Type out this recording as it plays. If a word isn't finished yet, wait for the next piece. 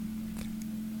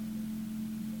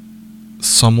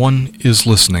Someone is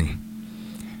listening.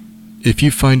 If you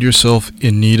find yourself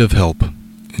in need of help,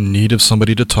 in need of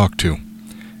somebody to talk to,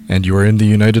 and you are in the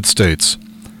United States,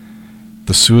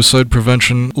 the Suicide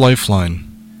Prevention Lifeline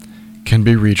can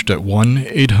be reached at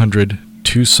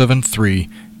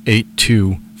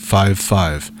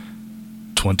 1-800-273-8255,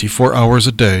 24 hours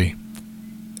a day,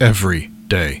 every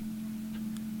day.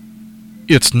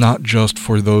 It's not just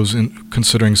for those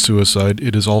considering suicide,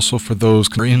 it is also for those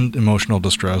who are in emotional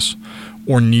distress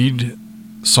or need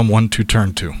someone to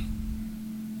turn to.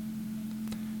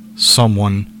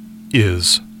 Someone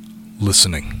is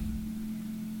listening.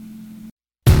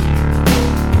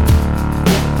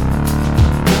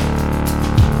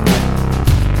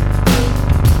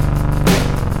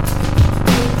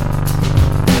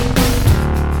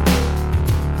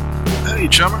 Hey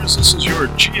chummers, this is your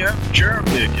GM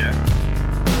Jeremy again.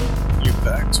 You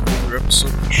back to another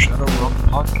episode of the Shadow Realm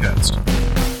Podcast.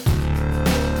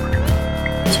 We're going to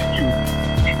continue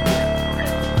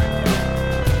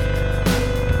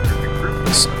the group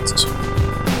decides to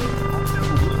find out a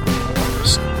little bit more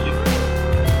sneaky.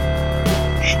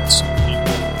 Should some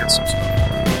people get some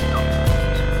stuff done.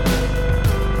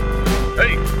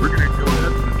 Hey, we're going to go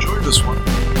ahead and enjoy this one.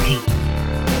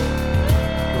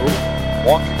 Go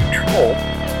walking control.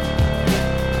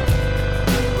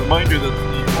 Reminder that the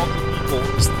multi-people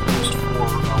is the host for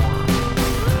our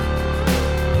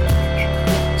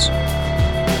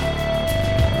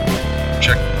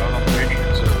check them out on the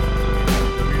patrons at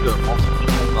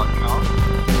www.multipeople.com.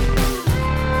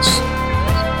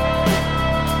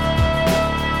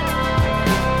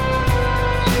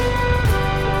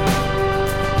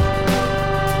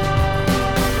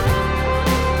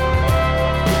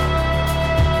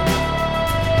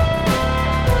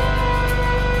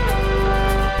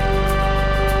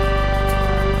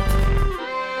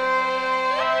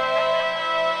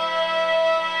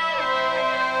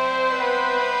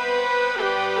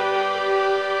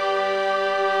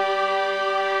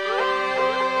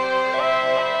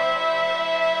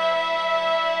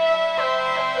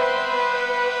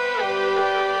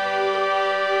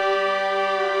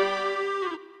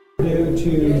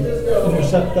 To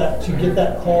intercept that, to get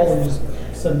that call and just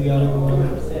send the audio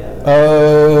along?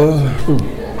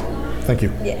 Thank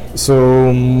you. Yeah.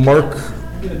 So, Mark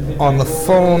on the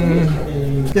phone.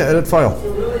 Yeah, edit file.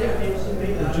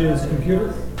 Which is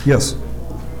computer? Yes.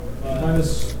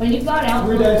 Minus When you've got out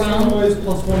 3 for dice around, noise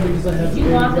plus 1 because I have do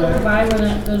you walk over by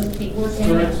where those people were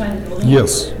standing outside the building?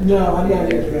 Yes. No, I'm not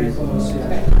very close.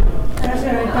 Okay. I was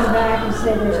going to come back and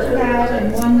say there's 2 guys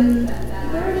and one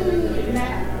very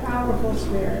powerful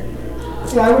spirit.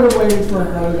 See, I would have waited for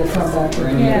everyone to come back to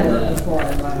before I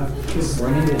left. 'Cause I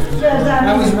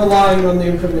was relying on the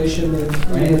information that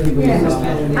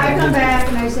I come back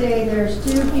and I say there's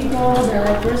 2 people, they're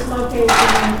at this location,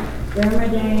 they're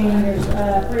Medane, there's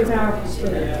a pretty powerful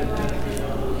spirit.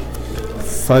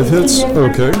 5 hits? It's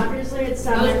different. Okay. Obviously it's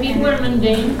summer. Those people are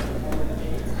mundane.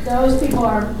 Those people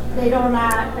are, they're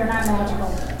not magical.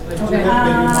 Okay.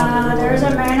 There's a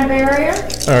mana barrier.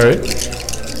 Alright.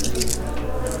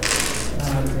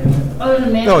 Oh,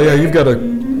 the man. Oh, yeah, you've got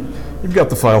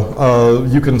the file.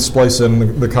 You can splice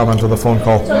in the comment to the phone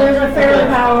call. So there's a fairly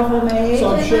powerful mage. So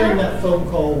I'm in sharing there. that phone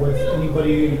call with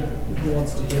anybody who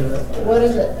wants to hear it. What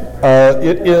is it?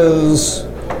 It is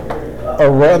a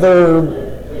rather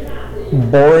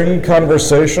boring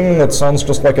conversation that sounds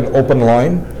just like an open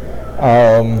line.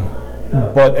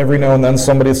 But every now and then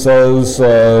somebody says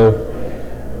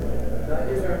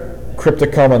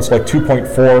cryptic comments like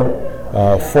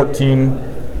 2.4, 14,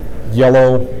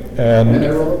 yellow, and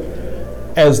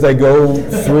as they go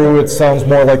through, it sounds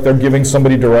more like they're giving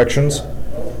somebody directions.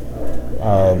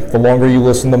 The longer you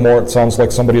listen, the more it sounds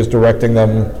like somebody is directing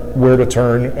them where to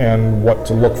turn and what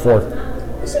to look for.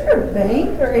 Is there a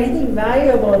bank or anything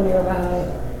valuable nearby?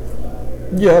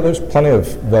 Yeah, there's plenty of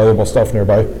valuable stuff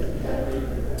nearby.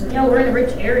 Yeah, we're in a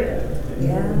rich area.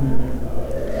 Yeah.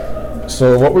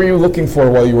 So what were you looking for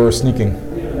while you were sneaking?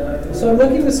 So I'm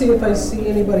looking to see if I see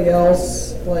anybody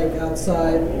else like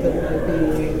outside that might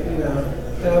be,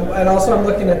 and also I'm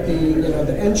looking at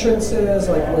the entrances,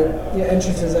 like what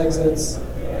entrances, exits.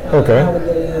 Okay. How to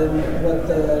get in, what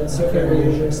the security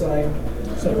looks like.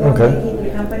 So Okay.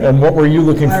 And what were you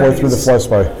looking for through the fly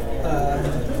spy? I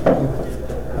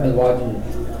was watching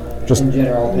Just in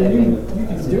general. you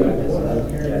can do it.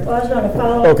 Well, I was going to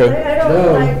follow. Okay. I don't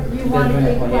know, like, you want to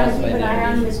Depends keep on an what eye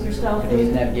on Mr. I use Stealthy.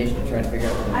 navigation to try to figure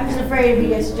out. I'm just afraid if he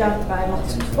gets jumped by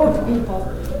multiple people.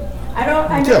 I know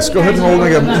Yes, you go ahead guys and roll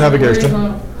know- navigation.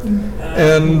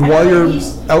 And while you're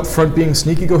out front being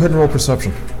sneaky, go ahead and roll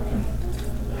perception.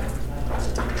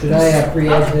 Should I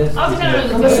pre-edge this? I'll just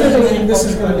have I'm assuming this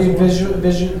is going to be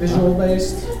visual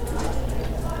based.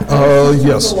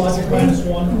 Yes. The logic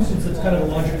 -1, since it's kind of a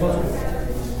logic puzzle.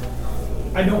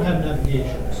 I don't have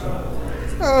navigation,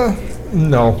 so.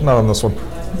 No, not on this one.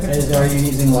 Are you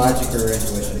using logic or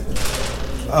intuition?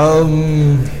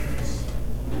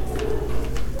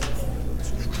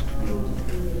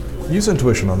 Use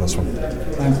intuition on this one.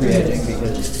 I'm pre-edging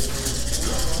because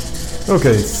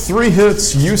Okay, 3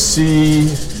 hits. You see,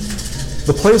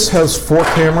 the place has 4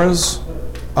 cameras,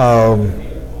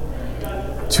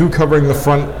 2 covering the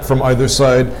front from either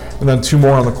side, and then 2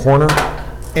 more on the corner.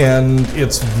 And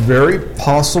it's very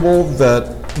possible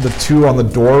that the 2 on the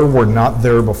door were not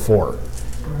there before.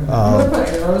 I'm going to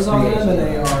put arrows on them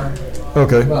and AR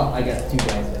Okay. well, I got 2 guys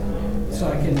down so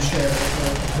I can share it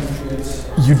with the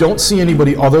countries. You don't see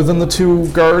anybody other than the 2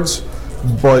 guards,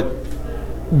 but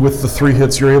with the 3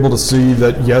 hits, you're able to see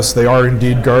that yes, they are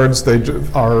indeed guards. They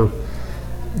are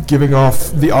giving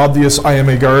off the obvious "I am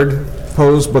a guard"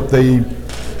 pose, but they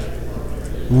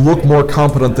look more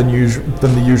competent than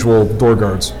the usual door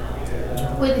guards.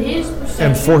 With his perception.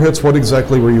 And 4 hits, what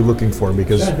exactly were you looking for?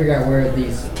 Because Trying to figure out where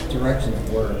these directions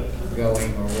were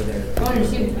going or where they're. I want to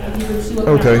see if you could see what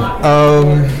okay, kind of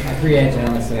lock. I pre-edge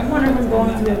honestly. I wonder if I'm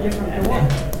going through a different door.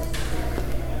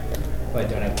 But I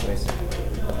don't have a choice.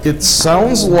 it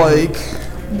sounds like,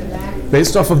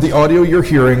 based off of the audio you're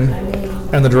hearing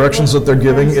and the directions that they're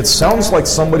giving, it sounds like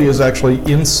somebody is actually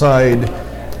inside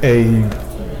a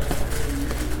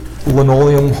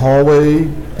linoleum hallway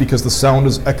because the sound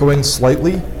is echoing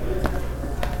slightly.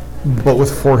 But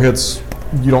with 4 hits,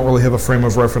 you don't really have a frame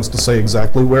of reference to say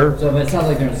exactly where. So if it sounds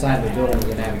like they're inside the building, we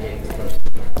can navigate this first.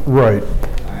 Right.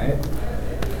 Alright.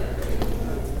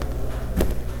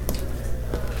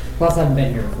 Plus, I haven't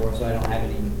been here before, so I don't have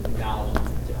any knowledge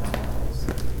of different halls.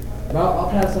 But I'll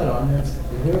pass that on.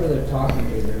 Whoever they're talking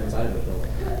to, they're inside of the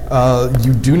building.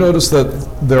 You do notice that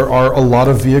there are a lot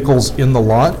of vehicles in the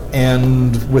lot,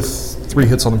 and with 3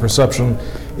 hits on the perception,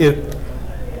 it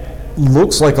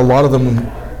looks like a lot of them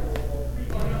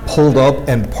pulled up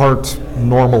and parked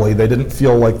normally. They didn't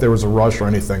feel like there was a rush or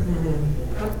anything.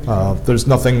 There's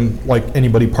nothing like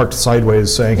anybody parked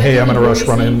sideways saying, "Hey, I'm in a rush,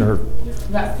 run in," or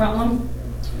That front one?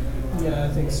 Yeah, I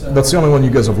think so. that's the only one you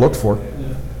guys have looked for.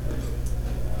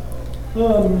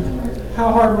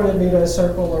 How hard would it be to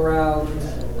circle around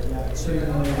to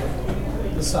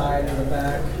the side and the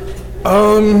back?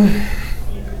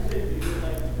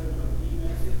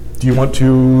 Do you want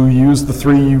to use the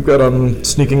 3 you've got on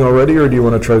sneaking already, or do you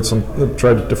want to try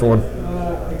a different one?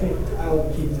 I think I'll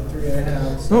keep the 3 I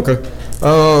have. So. Okay.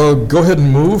 Go ahead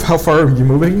and move. How far are you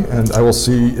moving? And I will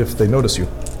see if they notice you.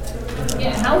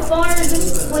 Yeah, how far is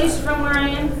this place from where I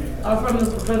am? Or from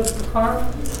the car?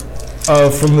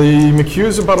 From the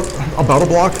McHugh's, about a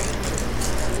block.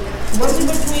 What's in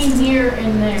between here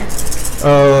and there?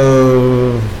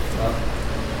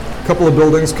 Couple of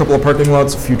buildings, couple of parking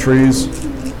lots, a few trees,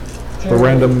 a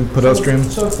random pedestrian.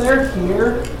 So if they're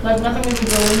here, Like nothing we can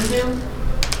go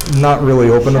into? Not really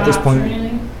open at this Shops or point.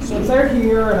 anything? so if they're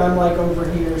here and I'm like over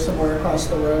here somewhere across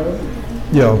the road,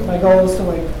 Yeah. my goal is to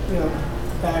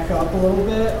back up a little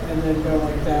bit and then go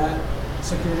like that,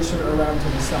 security sort of around to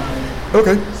the side.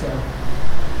 Okay. So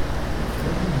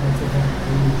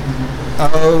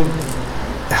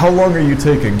How long are you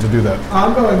taking to do that?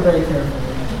 I'm going very carefully.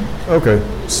 Okay.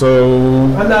 So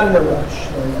I'm not in a rush.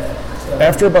 So.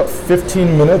 after about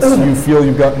 15 minutes, you feel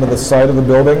you've gotten to the side of the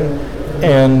building,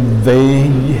 and they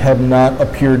have not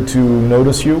appeared to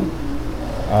notice you.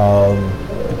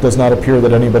 It does not appear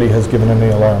that anybody has given any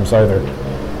alarms either.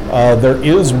 There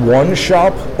is one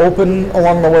shop open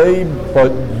along the way,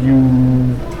 but you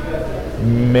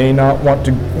may not want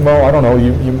to, well, I don't know,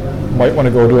 you might want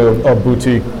to go to a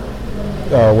boutique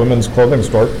women's clothing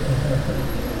store.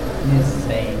 He's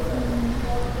staying.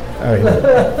 I mean,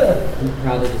 He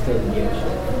probably just doesn't give a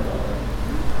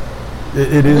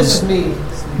shit. it This is, is me.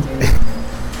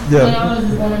 yeah. I was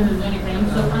just wondering if there's anything.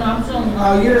 So I'm still.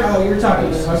 Oh, you're talking.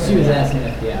 She was asking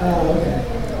if, yeah. Oh, okay.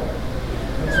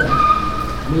 That's right.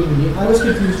 I was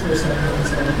confused for a second.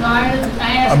 So. No, I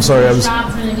asked I'm sorry, I was-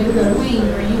 shops in between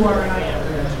where you are and I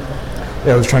am.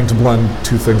 Yeah, I was trying to blend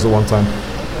 2 things at one time.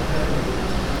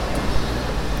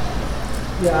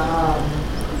 Yeah.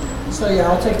 So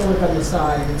I'll take a look on the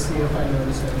side and see if I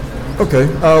notice anything. Okay,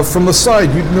 from the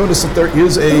side, you'd notice that there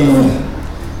is a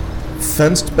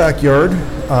fenced backyard.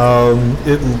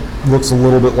 It looks a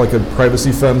little bit like a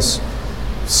privacy fence,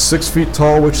 6 feet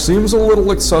tall, which seems a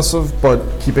little excessive, but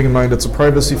keeping in mind it's a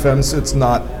privacy fence, it's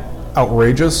not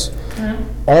outrageous.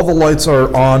 All the lights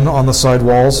are on the side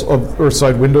walls or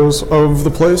side windows of the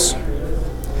place.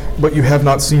 but you have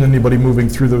not seen anybody moving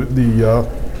through the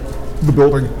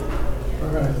building.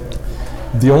 Okay.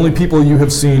 The only people you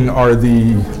have seen are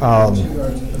the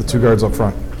 2 guards up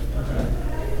front.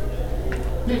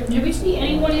 Did we see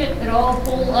anybody at all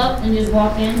pull up and just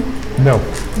walk in? No.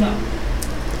 No.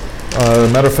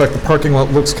 Matter of fact, the parking lot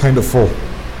looks kind of full.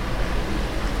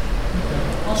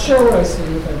 I'll share what I see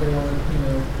with everyone,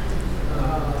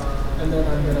 and then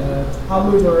I'll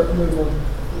move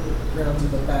around to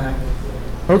the back.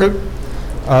 Okay.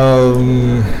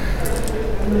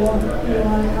 You want company or you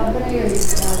want to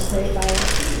stay by?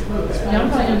 Yeah, I'm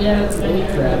probably gonna get out of the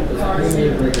cars. I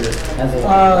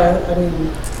mean,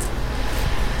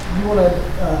 you want to,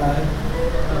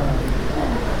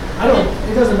 I don't,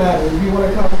 it doesn't matter. If you want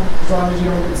to come, as long as you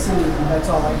don't get seen, that's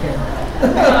all I care.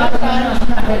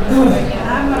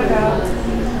 I'm gonna go.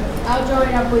 I'll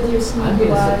join up with you, sneaky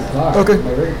wise. Okay.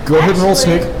 Go ahead and roll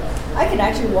sneak. I could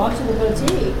actually walk to the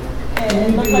boutique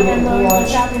and look like I'm going to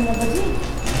shop in the boutique.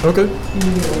 Okay. You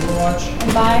need to Overwatch.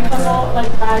 And buy a couple,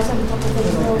 buy some couple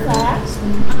things real fast.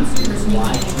 And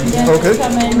then Okay.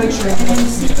 come in and then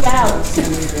sneak out.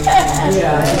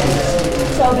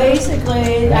 So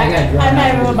basically, I'm not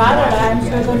even about it. I'm just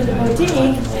gonna go to the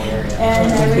boutique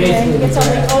and everything, get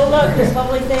something. Oh look, this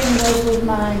lovely thing goes with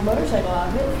my motorcycle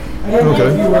outfit. And Okay.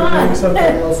 then You move were doing on. something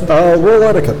else. Roll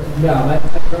etiquette. No, my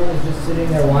girl was just sitting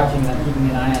there watching, like keeping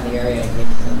an eye on the area in case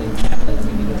something happens.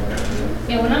 We need to work.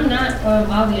 Yeah, when I'm not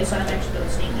obvious, I'm actually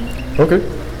sneaky. Okay.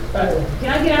 Can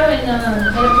I get out and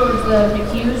head towards the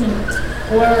queues and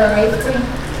order an ice cream?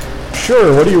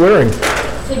 Sure. What are you wearing?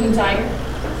 Sleeping tiger.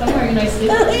 So I'm wearing a nice suit.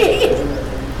 I've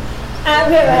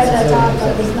never had that top,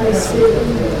 but it's nice suit.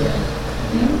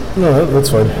 No, that's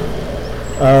fine.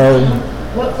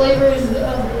 What flavors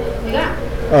they got?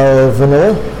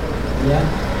 Vanilla. Yeah?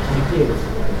 Pretty cute.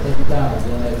 Take it down.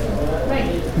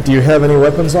 Right. Do you have any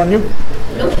weapons on you?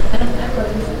 Nope, I don't have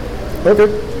weapons. Okay.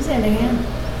 He's in hand.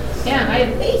 Yeah, I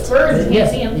have birds. You can't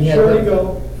see them. Yeah. Where do you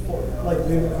go? Like,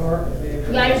 leave the car?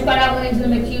 Yeah, I just got out, went into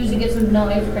the McHughes to get some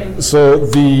vanilla ice cream. So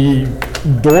the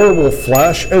door will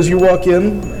flash as you walk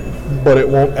in, but it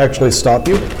won't actually stop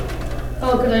you.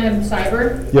 Oh, because I have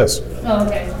cyber? Yes. Oh,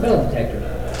 okay. Metal detector.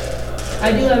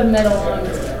 I do have metal on.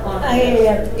 I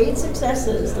have 8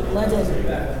 successes to blend in.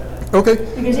 Okay.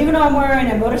 Because even though I'm wearing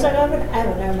a motorcycle outfit, I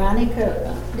have an Armani coat.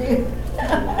 Dude.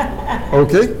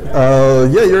 Okay.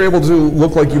 Yeah, you're able to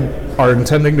look like you are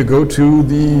intending to go to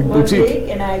the boutique.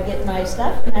 And I get my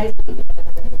stuff and I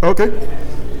Okay.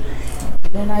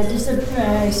 then I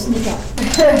sneak out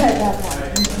at that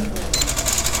point.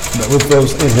 With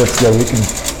those 8 hits, yeah, we can.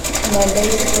 And then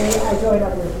basically I join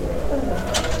up with you.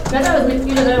 That was,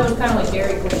 that was kind of like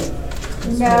Dairy Queen.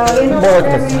 No, you know More what,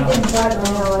 like everything but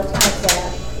no, it's not that.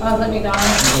 Oh, let me down.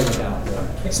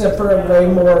 Except for way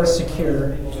more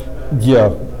secure. Yeah.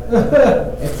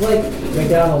 It's like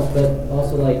McDonald's, but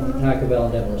also like Taco Bell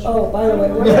and Devilish. Oh, by the way,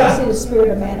 where do I see the spirit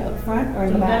of man, up front or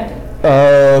in the back?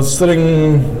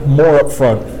 Sitting more up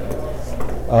front.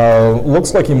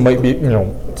 Looks like he might be,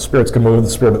 spirits can move with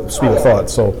the speed of thought,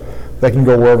 so they can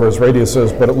go wherever his radius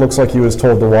is, but it looks like he was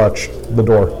told to watch the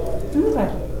door. Okay.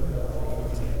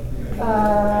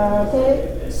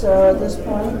 Okay, so at this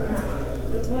point,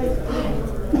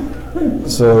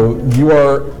 So you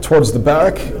are towards the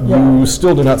back. You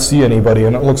still do not see anybody,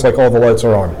 and it looks like all the lights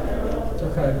are on.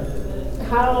 Okay.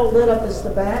 how lit up is the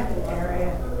back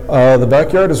area? The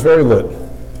backyard is very lit.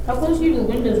 How close are you to the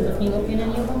windows? Can you look in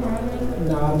any of them or anything?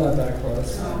 No, I'm not that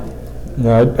close.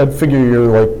 No, I'd figure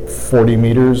you're like 40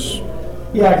 meters.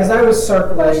 Yeah, because I was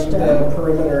circling the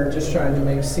perimeter, just trying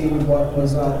to see what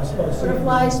was up. For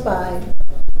fly spy,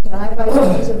 can I by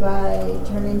chance if I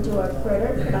turn into a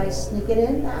critter, can I sneak it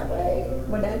in that way?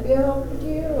 Would that be a help to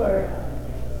you or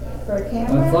for a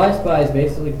camera? Fly Spy is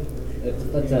basically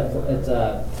it's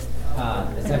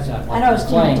actually not I know it's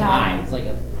flying teeny tiny. eye. It's like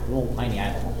a little tiny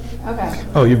eyeball. Okay.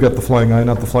 Oh, you've got the flying eye,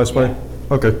 not the fly spy?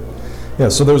 Okay. Yeah,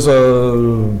 so there's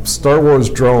a Star Wars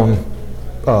drone,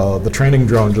 the training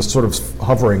drone, just sort of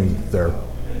hovering there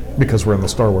because we're in the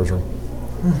Star Wars room.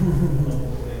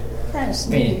 Kind of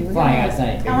sneaky. Flying eye's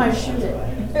not I want to shoot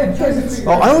it. 'Cause it's-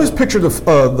 Oh, I always pictured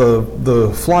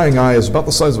the flying eye is about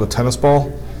the size of a tennis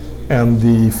ball, and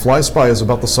the fly spy is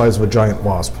about the size of a giant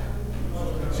wasp.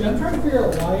 See, I'm trying to figure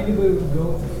out why anybody would go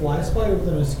with the fly spy over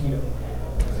the mosquito.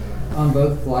 On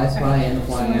both Fly Spy and the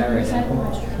Flying Eye right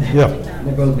now. Yeah,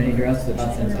 They're both mini dressed about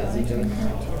the same size as each other.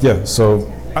 yeah. So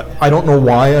I don't know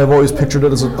why I've always pictured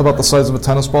it as about the size of a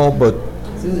tennis ball, but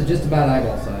So this is just about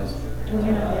eyeball size.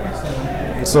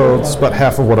 so it's about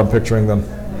half of what I'm picturing then. And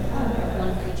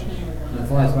the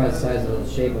Fly Spy is the size of the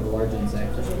shape of a large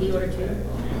insect. He ordered two.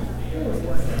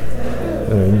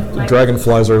 And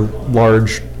dragonflies are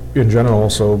large in general,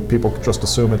 so people just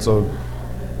assume it's a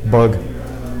bug.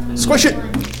 Squish it!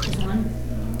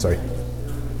 Sorry.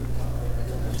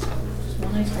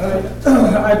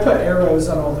 I put arrows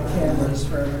on all the cameras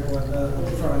for everyone up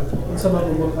front, and some of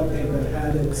them look like they've been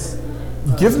added.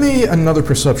 Give me another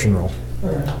perception roll.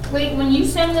 Okay. Wait, when you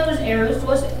send those arrows to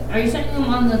us, are you sending them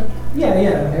on the... Yeah.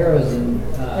 Arrows in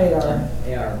AR.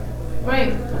 AR.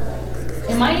 Right.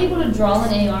 Am I able to draw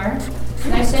an AR?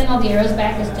 Can I send all the arrows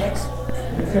back as text?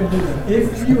 You can do that.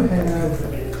 If you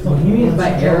have... What he means by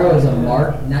arrow is a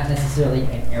mark, not necessarily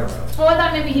an arrow. Oh, I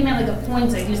thought maybe he meant like a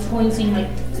point, like just pointing like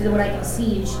to what I can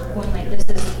see, and just pointing like this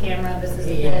is the camera, this is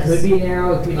It this. could be an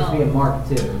arrow, it could just be a mark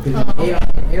too. Because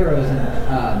an arrow is an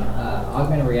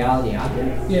augmented reality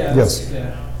object. Yeah. Yes. Yeah.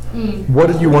 What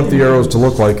did you want the arrows to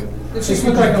look like? It just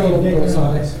looks like a little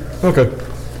bullseye. Okay.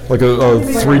 Like a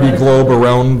 3D globe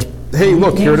around. Hey,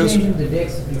 look, here it You is. can change them to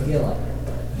dicks if you feel like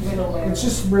it. It's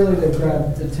just really to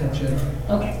grab the attention.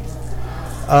 Okay.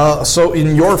 So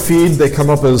in your feed, they come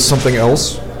up as something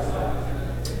else.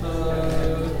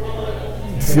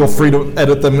 Feel free to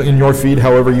edit them in your feed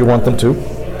however you want them to.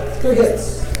 Good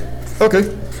hits. Okay.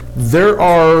 There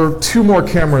are 2 more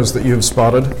cameras that you have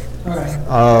spotted.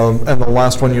 Alright. And the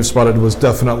last one you spotted was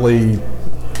definitely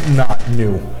not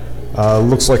new.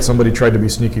 Looks like somebody tried to be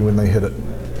sneaky when they hit it.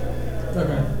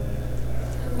 Okay.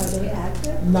 Are they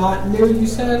active? Not new, you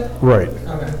said? Right.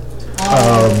 Okay.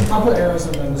 I'll put arrows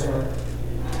in them as well.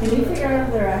 Can you figure out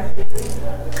if they're active?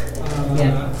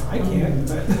 I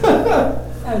can't.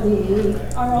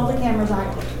 Are all the cameras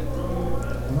active?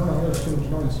 No, there's too much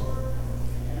noise.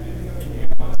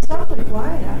 It's awfully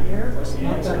quiet out here.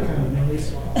 Not that kind of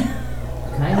noise.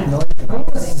 Kind of noise. I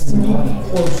want to sneak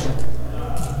closer.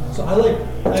 So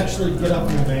I actually get up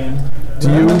in the van. Do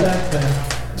grab you- my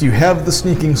backpack. Do you have the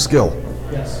sneaking skill?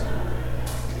 Yes.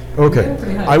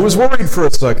 Okay. I was worried for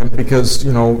a second because,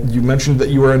 you mentioned that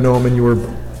you were a gnome and you were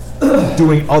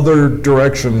doing other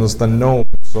directions than gnome,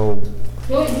 so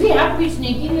Well, do we have to be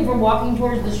sneaking if we're walking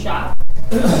towards the shop?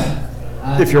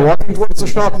 if you're walking towards the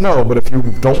shop, no, but if you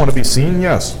don't want to be seen,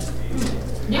 yes.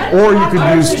 Yeah. Or you could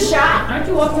Towards use- the shop. Aren't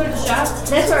you walking towards the shop?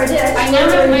 That's what I did. I now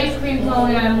have an ice cream cone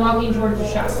and I'm walking towards the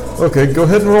shop. Okay, go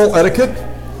ahead and roll etiquette.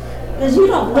 Because you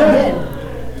don't blend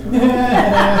in.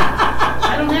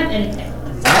 I don't have anything.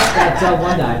 That's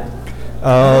one die.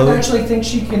 I actually think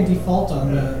she can default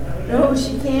on that. No,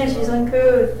 she can't. She's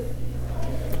uncouth.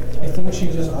 I think she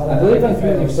just I believe I'm you're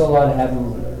fails. still allowed to have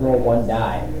him roll one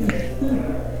die.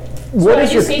 So I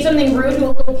just say something rude to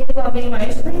a little kid while getting my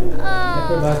ice cream?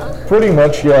 Pretty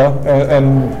much, yeah.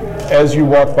 And as you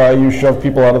walk by, you shove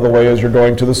people out of the way as you're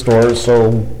going to the store,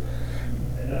 so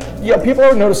yeah, people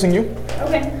are noticing you.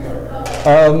 Okay.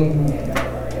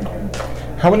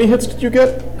 How many hits did you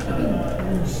get?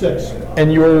 6.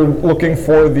 And you were looking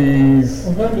for the...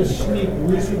 I'm going to sneak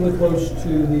reasonably close to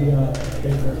the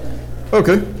baker.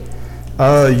 Okay.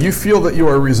 You feel that you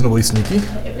are reasonably sneaky.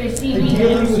 If they see me, they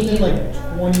Ideally don't see within you.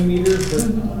 like 20 meters, but I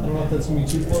don't know if that's going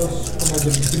to be too close. I'm on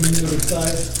the diminutive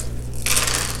side.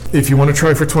 If you want to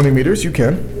try for 20 meters, you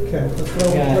can. Okay, that's what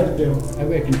I'm going to do. I've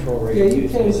got control Yeah, rate you too,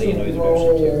 so can I'll let you know sneak his reduction too.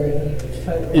 roll.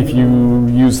 If you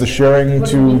use the sharing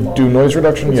to do noise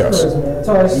reduction, yes. Charisma. It's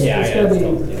always, Yeah, it's I going to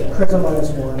gotta be do that. charisma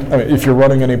 -1. I mean, if you're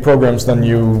running any programs, then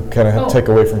you kind of Oh. take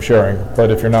away from sharing. But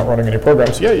if you're not running any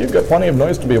programs, yeah, you've got plenty of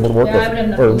noise to be able to work Yeah, I would have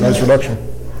with, or nothing. noise reduction.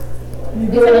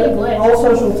 All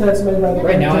social attempts made by the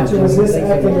Right now, victim to I'm resist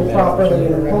thinking acting like improperly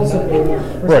and impulsively.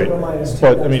 Right.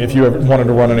 But I mean, if you ever wanted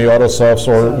to run any autosofts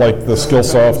or like the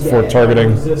Skillsoft for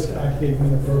targeting, Resist activating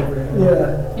inappropriately.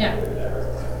 Yeah.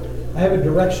 Yeah. I have a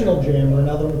directional jammer,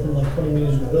 now that I'm within like 20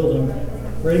 meters of the building.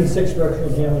 Rating 6 directional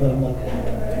jammer that I'm like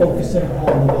focusing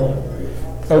on the building.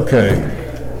 okay.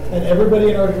 And everybody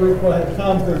in our group will have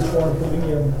conference for, including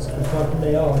you, so we talk to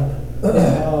Mayon.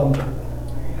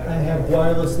 I have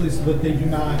wirelessly so that they do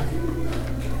not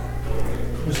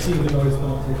receive the noise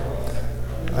penalty.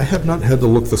 I have not had to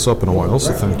look this up in a while,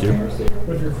 so thank you.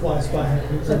 With your fly spy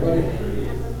happens,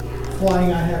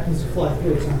 flying eye happens to fly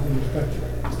through, it's not going to affect you.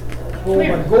 Well, Come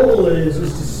here. my goal is to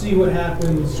see what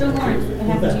happens. Show Lawrence what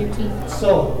happened to your teeth.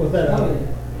 So, with that,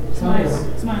 Smile.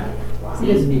 Smile. He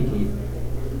doesn't need teeth.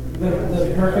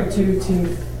 The perfect 2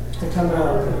 teeth to come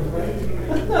out.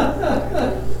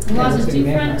 He lost his 2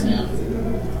 front teeth.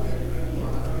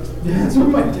 yeah, that's what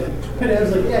my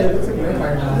dad's like, yeah, it looks like a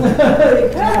vampire now.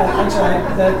 Yeah,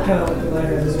 actually, that kind of looked in my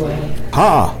head as well.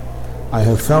 Ha! I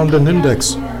have found an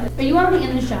index. Are you already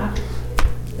in the shop?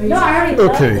 No, I already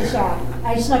Okay. left the shop.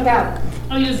 I snuck out.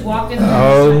 Oh, you just walked in there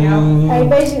and snuck out? I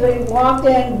basically walked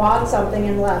in, bought something,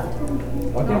 and left.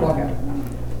 Walk in, walk out.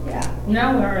 Yeah.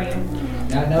 Now where are you?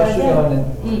 Now she'll go in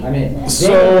and, I mean, they So,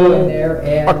 go in there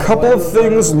and. A couple of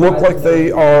things look like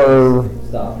they are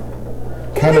Stop.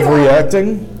 kind of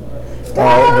reacting.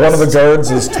 One of the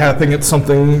guards is tapping at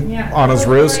something on his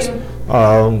wrist.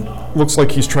 Looks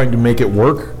like he's trying to make it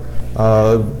work.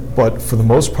 But for the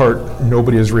most part,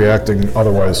 nobody is reacting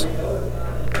otherwise.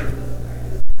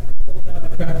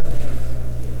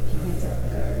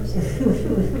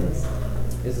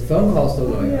 Is the phone call still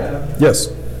going? Yeah, Yes.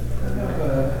 I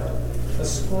have a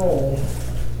scroll.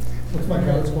 What's my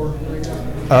card score?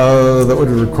 That would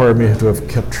require me to have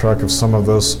kept track of some of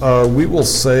this. We will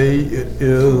say it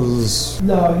is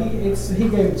No, he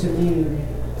gave it to me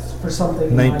for something.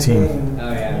 in my 19. game.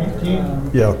 Oh, yeah.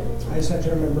 19? yeah. I just have to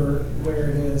remember where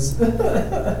it is. So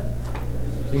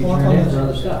you Clock turn on in this. for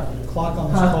other stuff. Clock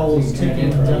on this Huh? call is So you turn ticking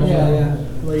it in. down. Yeah.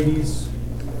 Ladies,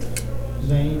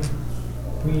 Zane,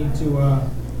 we need to,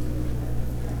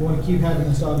 we want to keep having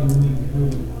this audio, we need to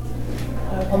move it.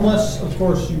 Unless, of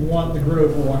course, you want the Good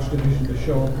Overwatch Division to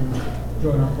show up and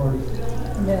join our party.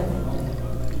 Yeah.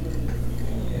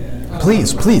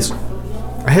 Please, please.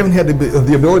 I haven't had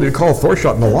the ability to call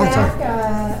Thorshot in a long time.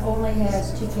 Back only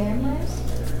has 2 cameras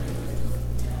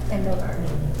and no guard.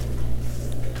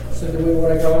 So do we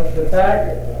want to go into the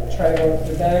back, try to go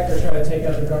into the back, or try to take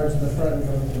out the guards in the front and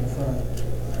go into the front?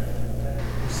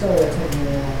 So it'll take me a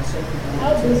while. So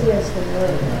How busy is the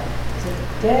road? Is it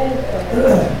dead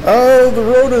or? The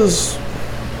road is.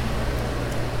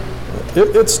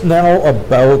 It's now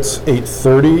about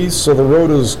 8:30, so the road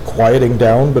is quieting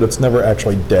down, but it's never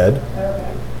actually dead.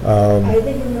 I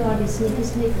think we want to sneak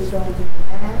was going to be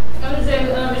that. I would say,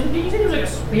 did you say there was like a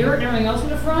spirit and everything else in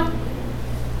the front?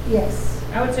 Yes.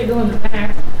 I would say go in the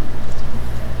back.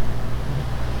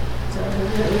 So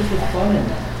There's the fun in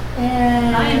that.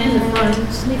 and I am in the front.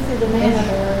 Sneak through the mana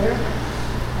barrier.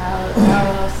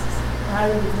 How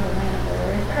do we do a mana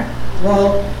barrier? Well,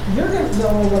 you're the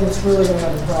only one that's really going to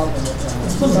have a problem with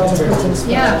that.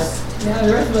 Yeah. Yeah,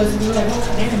 the rest of us would be like,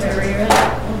 oh, damn barrier. I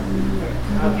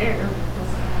don't care.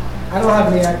 I don't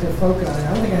have any active foci.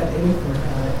 I don't think I have any foci,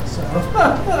 so.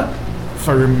 If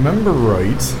I remember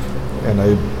right, and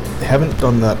I haven't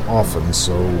done that often,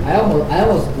 so. I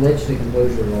almost glitched the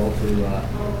composure roll to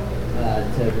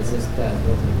resist that.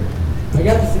 I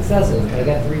got the successes, but I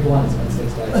got 3 ones on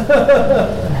 6 dice.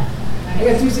 I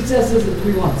got 2 successes and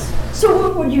 3 ones. So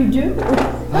what would you do?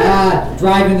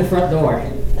 Drive in the front door.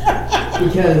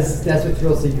 Because that's what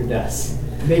Thrill Seeker does.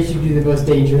 It makes you do the most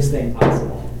dangerous thing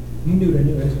possible. You knew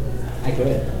it, I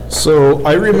could. So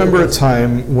I remember a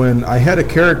time when I had a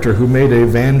character who made a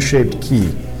van-shaped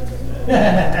key.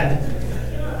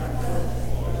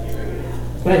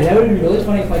 But that would be really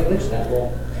funny if I glitched that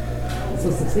roll. It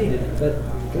still succeeded, but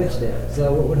glitched it.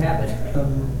 So what would happen?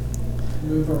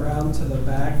 Move around to the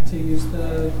back to use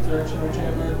the directional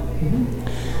jammer.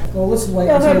 Well, let's wait.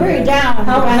 Well, if I until bring the- it down, the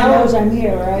How- guy how- knows I'm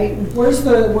here, right? Where's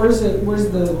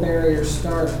the barrier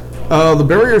start? The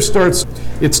barrier starts,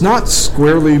 it's not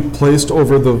squarely placed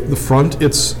over the front,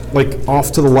 it's like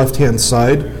off to the left-hand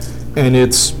side, and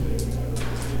it's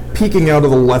peeking out of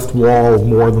the left wall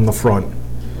more than the front.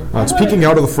 It's peeking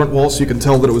out of the front wall, so you can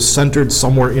tell that it was centered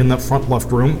somewhere in that front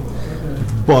left room,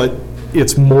 but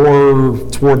it's more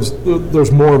towards,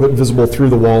 there's more of it visible through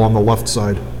the wall on the left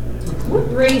side.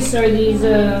 What race are these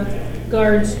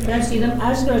guards? Can I see them? I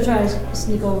was gonna try to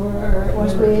sneak over, or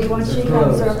once she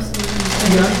comes up.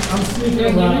 I'm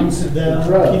sneaking around, sit down,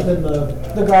 keeping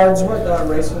The guards, what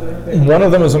race are they? One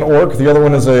of them is an orc, the other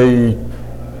one is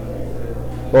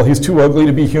well, he's too ugly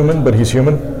to be human, but he's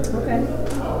human. Okay.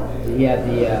 Do you have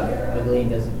the ugly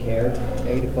and doesn't care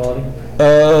negative quality?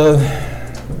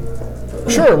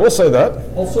 Sure, we'll say that.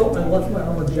 Also, I left my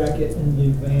armor jacket in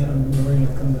the van. I'm wearing it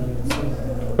from the.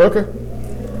 Okay.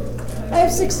 I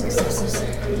have 6 successes.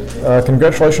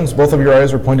 Congratulations, both of your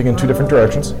eyes are pointing in 2 different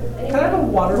directions. Can I have a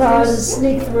water Well, I'll piece? just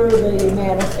sneak through the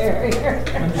mana barrier.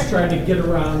 I'm just trying to get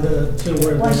around to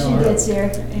where Once they she are. gets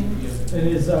here. It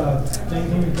is,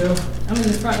 anything to do? I'm in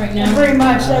the front right now. Pretty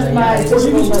much, that's my I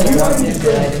physical didn't limit. have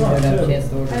a chance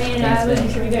to order. I mean, I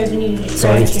wasn't sure you guys needed a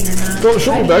Sorry. distraction or not. Well,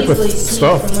 she'll be I can back with easily sneak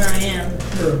stuff. from where I am.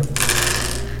 Sure.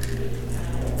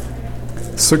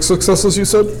 6 successes, you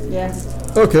said? Yeah.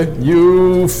 Okay,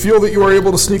 you feel that you are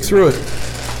able to sneak through it.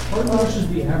 How much is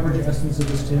the average essence of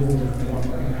this table that you want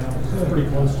right now? It's pretty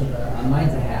close to that.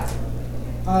 Mine's a half.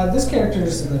 This character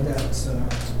is in the depth, so.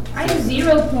 I have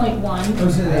 0.1.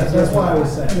 That's why I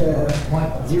was saying. Yeah.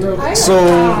 Point zero. I have So-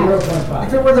 0.5.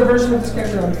 If it were the version of this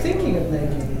character I'm thinking of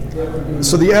making, it would be.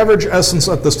 So the average essence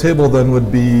at this table then would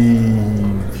be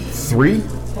 3?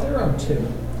 Probably around 2.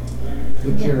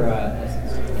 What's your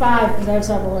essence? 5, because I have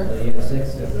several. You have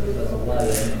 6, so that's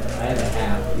 11. I have a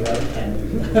half. You have a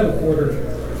 10. I have a quarter.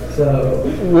 So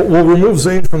We'll remove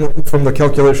Zane from the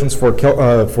calculations for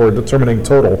determining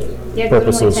total Yeah, 'cause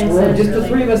purposes. we only well, just the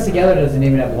 3 of us together doesn't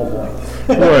even have a whole point.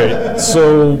 Right.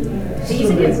 So So you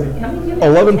said it's, how many do you have?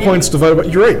 11 points divided by.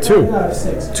 You're right. I 2, have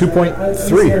 6. 2.3. I'm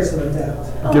scarce in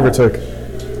depth. give or take.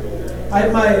 My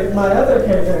other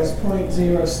character has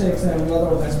 .06 and another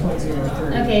one has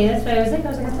 .03. Okay, that's what I was like. I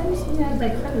thought you said you had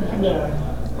like hardly any. Yeah.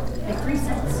 Like 3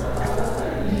 cents.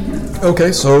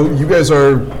 Okay, so you guys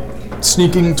are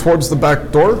sneaking towards the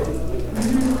back door.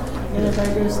 And if I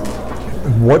do something.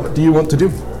 What do you want to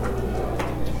do?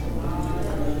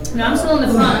 No, I'm still in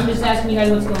the front. I'm just asking you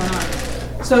guys what's going on.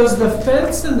 So is the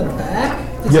fence in the back?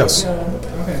 Does Yes. it go-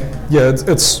 Okay. Yeah,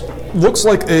 it's looks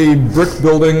like a brick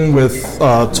building with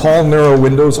tall, narrow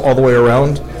windows all the way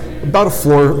around, about a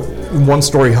floor,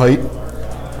 1-story height,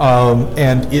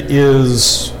 and it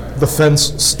is the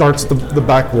fence starts the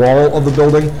back wall of the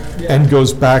building and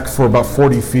goes back for about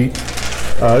 40 feet.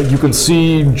 You can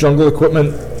see jungle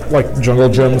equipment like jungle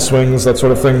gym swings, that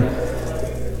sort of thing,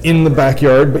 in the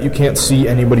backyard, but you can't see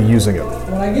anybody using it.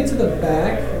 When I get to the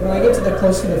back, when I get to the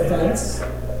close to the fence,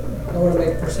 I want to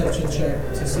make a perception check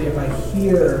to see if I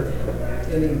hear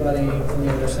anybody on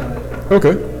the other side.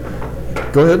 Okay,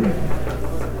 go ahead.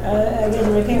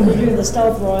 Again, I can't do the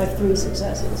stealth roll. I have 3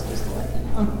 successes, just to let you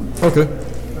know. Okay.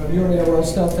 You want me to roll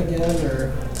stealth again,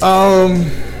 or?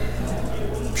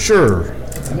 Sure.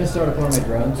 I'm gonna start up one of my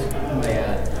drones.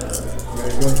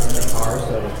 Drones in the car,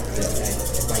 so that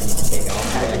if I need to take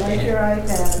off, I Like can. your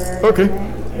iPad, right? Okay.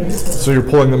 So you're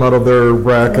pulling them out of their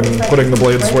rack and putting the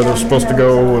blades where they're supposed to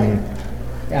go, and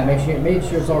Yeah, make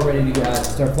sure it's all ready to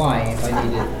start flying if I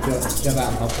need to jump out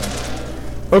and help them.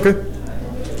 okay.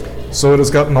 So it has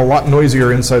gotten a lot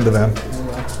noisier inside the van.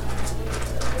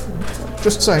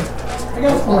 Just saying. I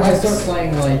got 4 Or I hits. start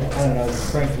playing like, I don't know,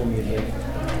 tranquil music.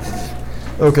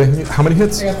 Okay, how many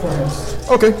hits? I got 4 hits.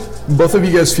 Okay, both of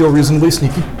you guys feel reasonably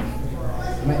sneaky.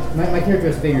 My character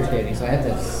is figure skating, so I have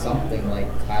to have something like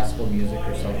classical music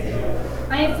or something.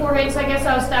 I have 4 hits. I guess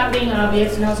I'll stop being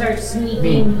obvious and I'll start I sneaking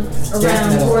mean, around death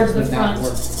metal towards the would not front.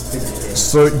 work figure skating.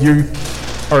 So you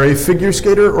are a figure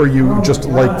skater, or you Oh just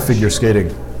my like gosh. figure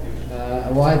skating?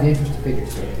 Well, I have the interest in figure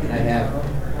skating, and I have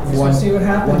So one, see what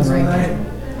happens one when rank I. in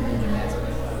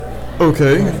gymnastics.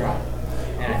 Okay. I try,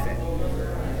 and I fail.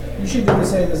 You should do the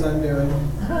same as I'm doing.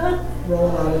 Roll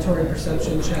an auditory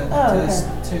perception check Oh, okay. test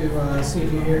to see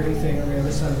if you hear anything on the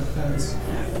other side of the fence.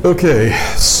 Okay,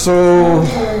 so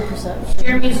Very perception.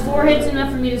 Jeremy, is 4 hits enough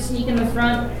for me to sneak in the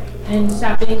front and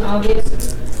stop being obvious?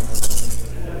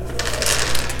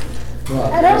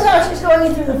 Well, I don't know, she's going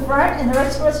in through the front and the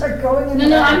rest of us are going in the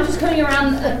No, back. I'm just coming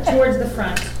around towards the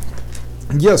front.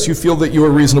 yes, you feel that you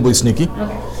are reasonably sneaky.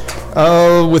 Okay.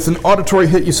 With an auditory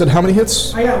hit, you said how many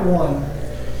hits? I got 1.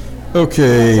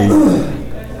 Okay.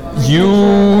 You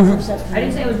Perception. I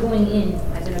didn't say I was going in. I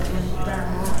said I was going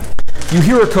down. you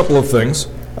hear a couple of things.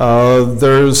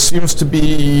 There seems to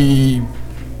be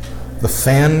the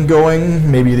fan going.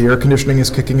 Maybe the air conditioning is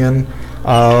kicking in.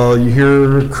 You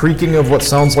hear creaking of what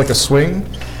sounds like a swing,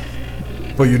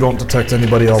 but you don't detect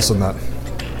anybody else in that.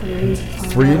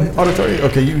 3 auditory.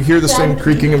 Okay, you hear the same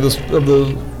creaking of the.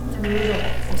 3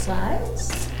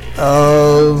 sides?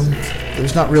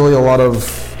 There's not really a lot of.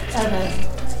 Okay.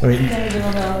 I mean, Then we do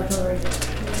the auditory.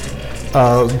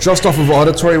 just off of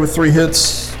auditory with 3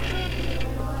 hits.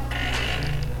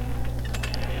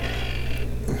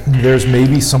 There's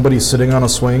maybe somebody sitting on a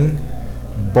swing,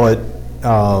 but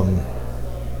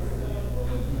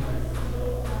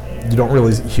you don't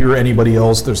really hear anybody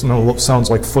else. There's no sounds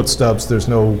like footsteps. There's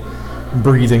no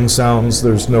breathing sounds.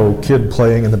 There's no kid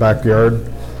playing in the backyard.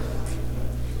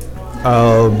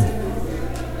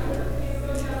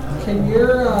 Can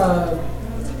your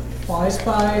fly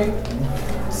spy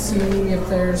see if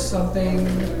there's something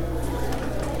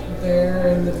there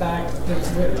in the back that's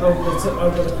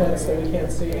over the fence that we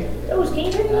can't see? Oh, can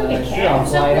you turn me like a Sure, cat I'll or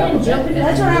fly it something up and a jump bit. into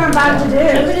That's what I'm about to do.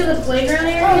 jump into the playground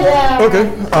area? Oh, yeah. Okay.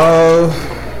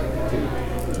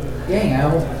 Dang, I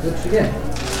almost what you did.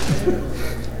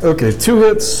 Okay, 2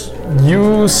 hits.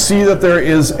 You see that there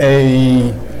is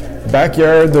a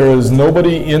backyard. There is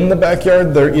nobody in the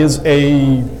backyard. There is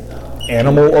a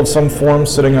animal of some form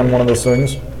sitting on one of those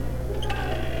things.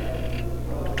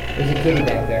 There's a kitty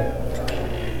back there.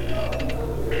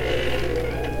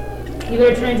 You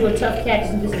better turn into a tough cat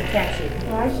just in case it attacks you.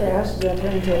 Well, actually, I should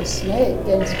turn into a snake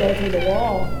and just go through the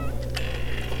wall.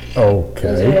 Is there a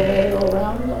Okay. way to go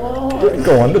around the wall?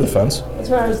 Go under the fence. That's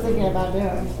what I was thinking about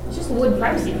doing. It's just a wood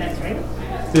privacy fence, right?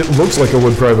 It looks like a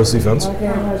wood privacy fence. Okay,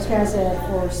 I was cast at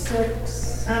 4,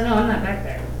 6. I don't know, I'm not back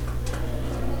there.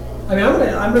 I mean,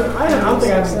 I don't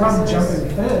think I have a problem jumping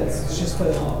the fence. It's just a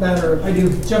matter of I do.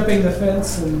 jumping the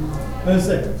fence and. As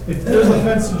I say, if there's a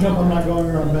fence to jump, I'm not going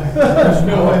around back. There's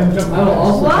no way I'm jumping. I will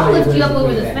also Well, I'll tell lift you up there's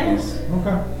over a the back fence. there. Okay.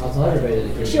 I'll tell everybody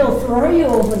that there's She'll throw you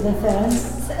over the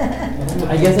fence.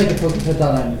 I guess I could put that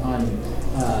on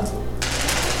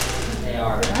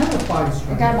AR. I have a 5 I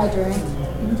string. got my drink.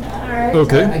 Alright.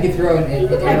 Okay. I could throw an I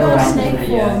arrow got around snake the,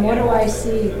 form. What do I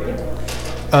see?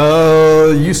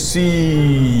 You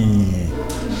see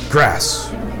grass.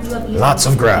 Lots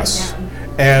of grass.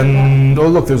 And, oh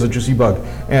look, there's a juicy bug.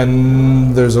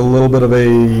 And there's a little bit of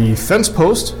a fence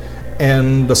post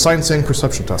and a sign saying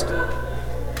perception test.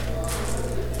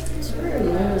 It's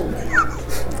really old.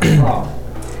 Oh.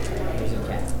 There's a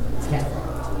cat. It's a cat.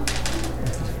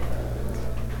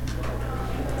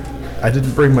 I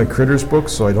didn't bring my critters book,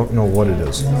 so I don't know what it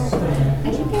is. I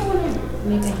think I want to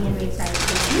make a handmade side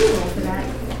for you for that.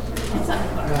 That's not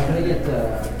hard. Can I get the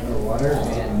water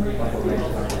and buffalo rice?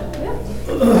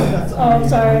 Oh, I'm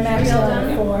sorry, I'm actually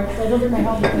on 4. So look at my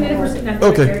helmet.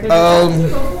 Okay,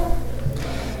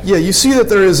 yeah, you see that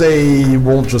there is a,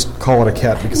 we'll just call it a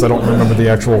cat because I don't remember the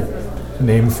actual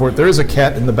name for it. There is a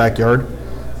cat in the backyard,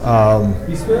 Normal?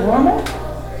 It's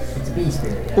a bee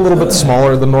spirit. a little bit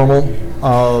smaller than normal.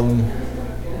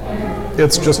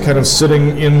 It's just kind of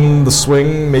sitting in the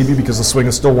swing, maybe because the swing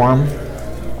is still warm.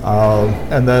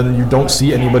 And then you don't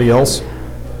see anybody else.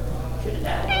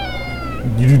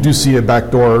 You do see a back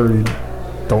door. You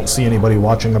don't see anybody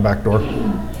watching the back door.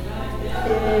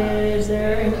 Is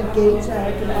there any gates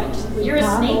I could actually You're a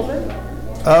pop snake? over?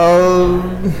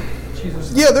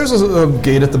 Yeah, there's a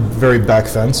gate at the very back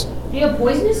fence. Do you have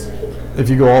poisonous? If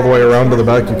you go all the way around to the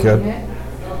back, you can.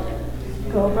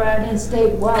 Cobra and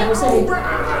snake. Wow, we'll say.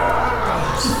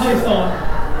 Python.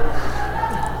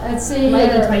 Let's see Like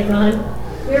a here. python.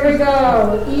 Here we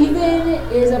go. Even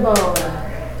is a boa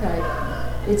type.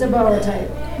 It's a boa type.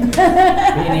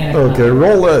 Okay,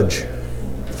 roll edge.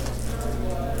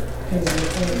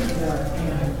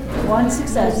 1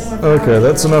 success. Okay,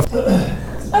 that's enough.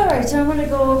 Alright, so I'm gonna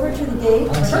go over to the gate.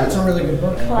 It's a really good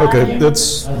book. Okay,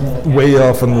 that's way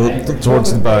off in the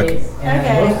towards the back. Okay.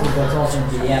 That's also in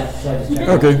PDF, so I just checked.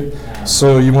 Okay,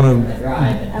 so you want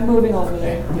Drive. I'm moving over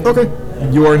there. to? Okay,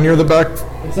 you are near the back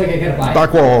It's like I gotta buy.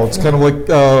 back wall. It's kind of like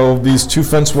these two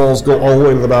fence walls go all the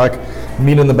way to the back,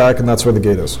 meet in the back, and that's where the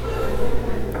gate is.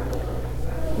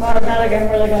 Well, it's not like I'm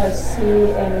really gonna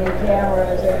see any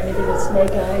cameras or anything with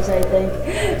snake eyes, I think.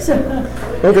 So,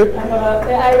 Okay.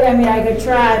 I mean, I could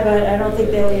try, but I don't think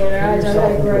their eyes are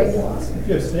that great. If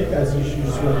you have snake eyes, you should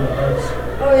just roll your eyes.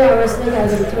 Oh yeah, well, snake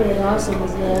eyes would be totally awesome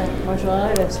as a martial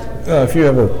artist. If you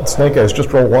have a snake eyes,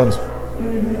 just roll ones.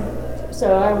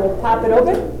 So I will pop it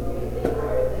open.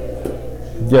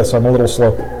 Yes, I'm a little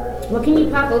slow. What can you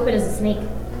pop open as a snake?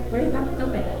 Where do you pop it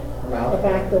open? The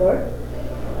back door.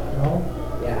 No?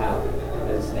 Yeah, how?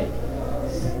 As a snake.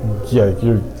 Yeah,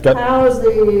 you got. How's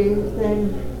the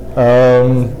thing?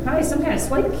 Probably some kind of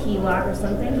swipe key lock or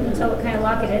something. Can you tell what kind of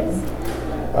lock it is?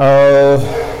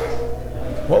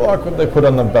 What lock would they put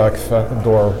on the back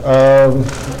door?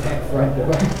 Back front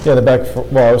door. Yeah, the back.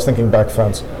 Well, I was thinking back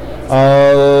fence.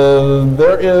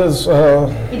 There is.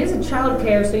 It is a child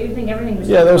care, so you'd think everything was.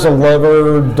 Yeah, there's a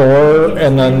lever door,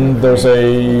 and then there's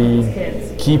a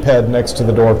Kids. keypad next to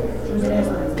the door.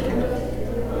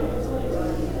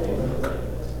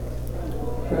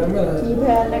 I'm gonna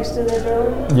Keypad next to the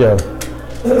door. Yeah.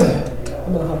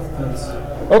 hop the fence.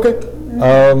 Okay.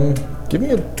 Give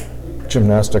me a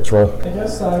gymnastics roll. I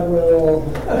guess I will.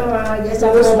 Oh, I guess I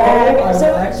For this will roll, I will So for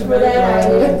activate that,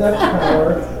 my I- Dutch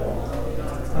power.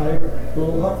 I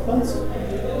will hop the fence.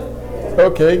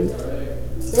 Okay.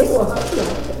 They will help you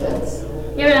off the fence.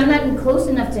 Yeah, but I'm not close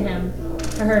enough to him,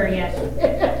 or her yet.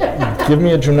 Give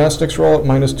me a gymnastics roll at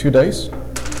 -2 dice.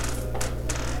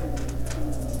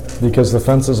 Because the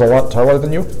fence is a lot taller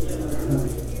than you.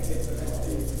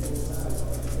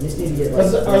 You just need to get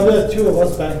Are like. the two of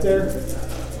us back there?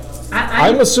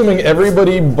 I'm assuming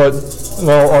everybody but,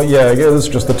 well, oh, yeah, I guess it's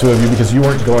just the two of you because you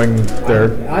weren't going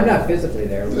there. I'm not physically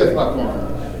there.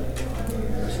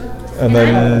 And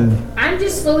then, I'm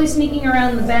just slowly sneaking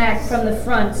around the back from the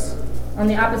front, on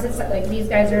the opposite side. Like these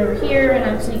guys are over here, and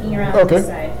I'm sneaking around on this Okay.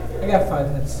 side. I got 5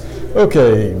 hits.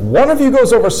 okay, one of you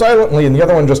goes over silently and the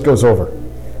other one just goes over.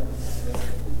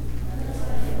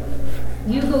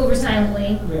 You go over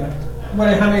silently. Yeah.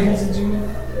 How many hits did you get?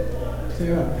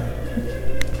 2.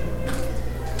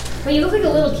 But you look like a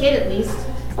little kid at least.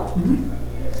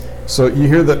 So you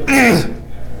hear the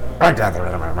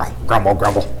grumble,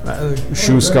 grumble,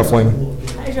 shoes scuffling.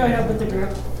 I join up with the group.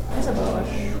 That's a boa.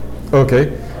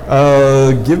 Okay,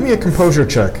 give me a composure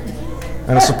check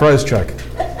and a surprise check.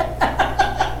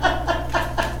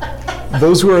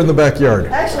 Those who are in the backyard.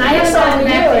 Actually, I haven't saw gotten you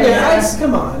back doing there. Yeah, it.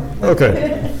 come on.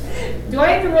 Okay. Do I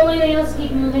have to roll anything else to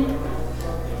keep moving?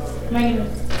 Am I gonna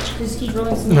just keep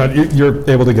rolling some? No, you're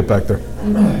able to get back there.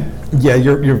 Yeah,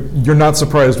 you're not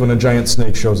surprised when a giant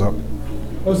snake shows up.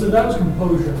 Oh, so that was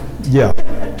composure. Yeah.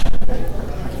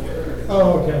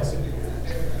 Oh, okay, I see.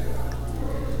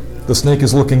 The snake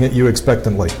is looking at you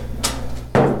expectantly.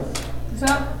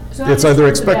 So It's either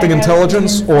expecting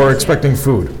intelligence or expecting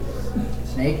food,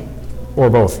 Snake? or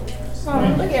both. Oh,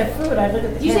 I'm looking at food, I look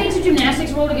at the Do you say cat. it's a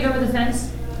gymnastics roll to get over the fence?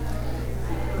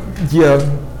 Yeah,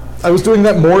 I was doing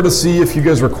that more to see if you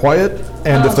guys were quiet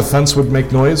and if the fence would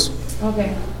make noise,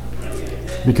 Okay.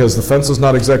 because the fence is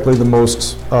not exactly the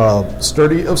most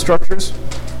sturdy of structures.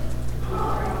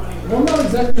 Well, not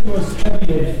exactly the most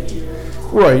heavy.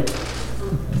 Right.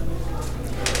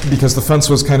 Because the fence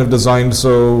was kind of designed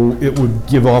so it would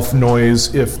give off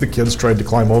noise if the kids tried to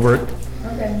climb over it.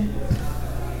 Okay.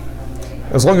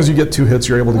 As long as you get 2 hits,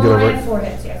 you're able to get Well, I over have it. 4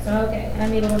 hits, yeah, so okay.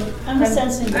 I'm able to. I'm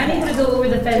sensing I'm able to that. go over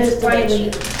the fence Just to make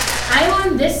quietly. sure. I'm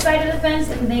on this side of the fence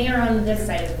and they are on this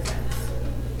side of the fence.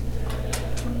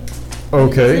 Is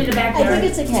Okay. it a I backyard? think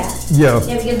it's a cat. Yeah.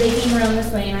 Yeah, because they came around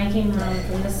this way and I came around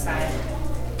from this side.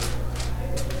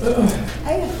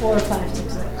 I have 4 or 5,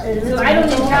 6. So I don't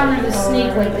encounter the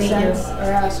snake like they do.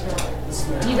 Or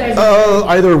Oscar. You guys.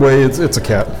 Either way, it's a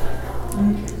cat.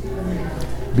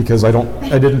 Because I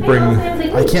didn't bring,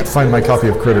 I can't find my copy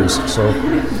of Critters, so.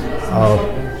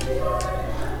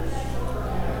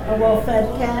 A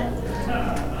well-fed cat.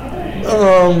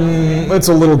 It's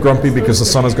a little grumpy because the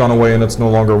sun has gone away and it's no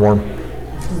longer warm.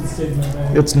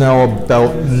 It's now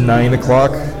about 9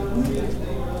 o'clock, Until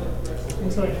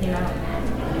it came out.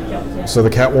 Jumped in. so the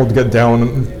cat will get down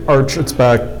and arch its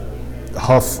back,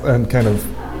 huff, and kind of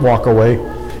walk away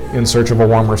in search of a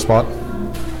warmer spot.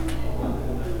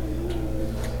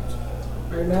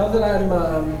 Alright, now that I'm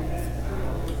on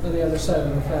the other side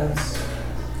of the fence,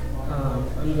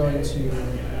 I'm going to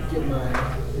get my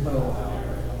bow out.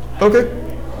 Okay.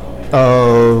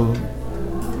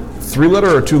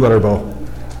 3-letter or 2-letter bow?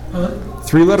 Huh?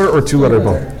 3-letter or 2-letter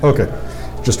bow? 3-letter. Okay.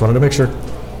 Just wanted to make sure.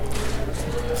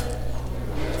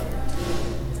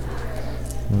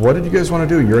 What did you guys want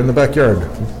to do? You're in the backyard.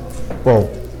 Well,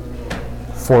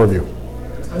 4 of you.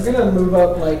 I'm gonna move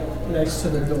up like next to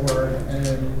the door and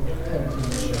open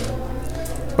the show.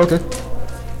 Okay.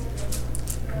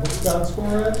 What's God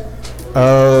score at?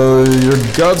 Your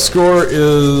God score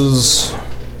is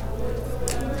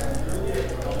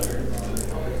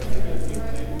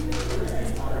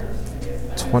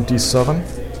 27.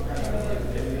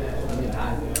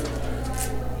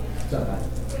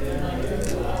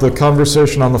 The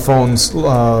conversation on the phone's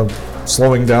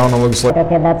slowing down. It looks like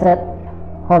Okay, that's it.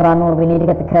 Hold on, we need to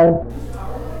get the code.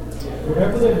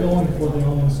 Whatever they're going for, they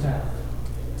almost have.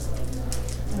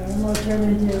 I'm more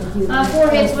turned into a human. 4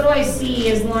 hits. What do I see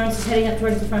as Lawrence is heading up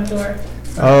towards the front door?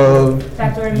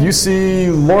 Back door. I mean. you see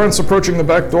Lawrence approaching the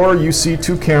back door. You see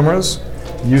 2 cameras.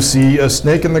 You see a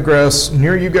snake in the grass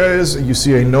near you guys. You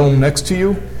see a gnome next to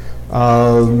you.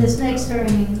 The snake's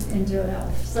turning into an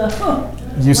elf, so.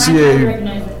 You Why see can't I a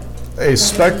recognize it? a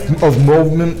speck of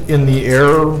movement in the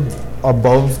air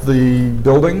above the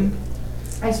building.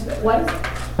 What?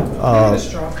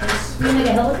 Just drop this. You mean like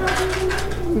a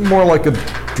helicopter? More like a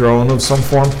drone of some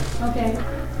form. Okay.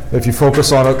 If you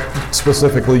focus on it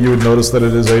specifically, you would notice that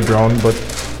it is a drone, but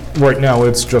right now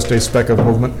it's just a speck of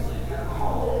movement. It's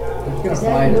gonna Is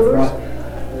fly that in the yours? front.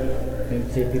 You can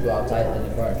see people outside in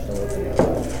the car are still looking at it.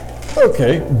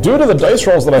 Okay, due to the dice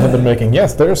rolls that I have been making,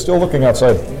 yes, they're still looking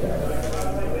outside.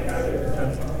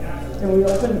 Can we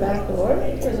open the back door?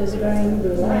 Because it's going to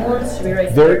be loud. Lawrence should be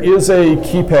right There is a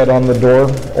keypad on the door,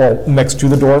 or next to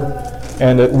the door,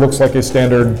 and it looks like a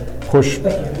standard push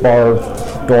bar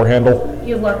door handle.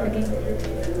 You have lock picking?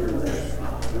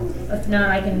 If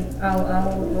not,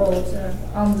 I'll roll to,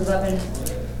 I'll move up and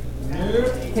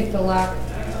pick the lock.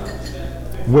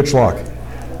 Which lock?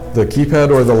 The keypad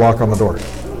or the lock on the door?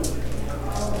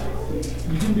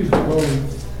 You can do both.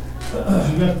 You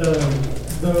got the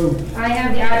I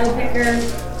have the auto picker.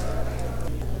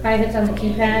 5 hits on the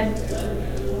keypad.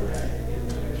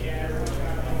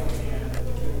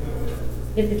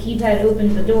 If the keypad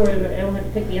opens the door, I don't have to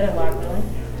pick the other lock, really.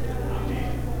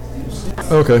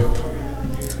 Okay.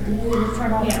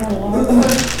 Turn off Yeah. the alarm.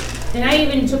 And I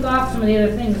even took off some of the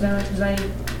other things, because I,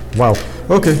 Wow.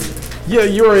 Okay. Yeah,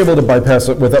 you were able to bypass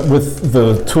it with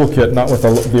the toolkit, not with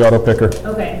the auto picker.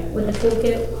 okay, with the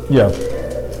toolkit. Yeah.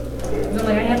 I'm like,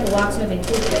 I have the locksmithing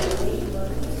toolkit.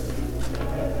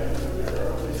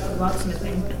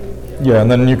 Locksmithing. Yeah,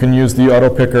 and then you can use the auto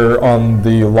picker on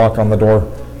the lock on the door.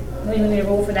 Let me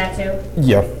roll for that too.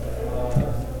 Yeah.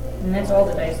 And that's all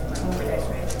the dice, all the dice,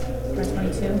 right? Or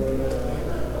 22.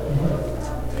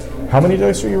 How many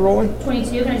dice are you rolling?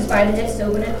 22, can I just buy the hits to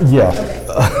open it? Yeah. Okay.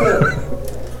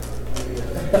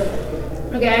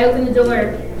 Okay, I open the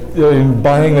door.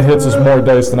 Buying the hits is more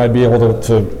dice than I'd be able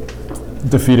to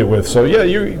defeat it with. So yeah,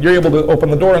 you're able to open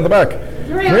the door in the back.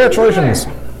 Congratulations.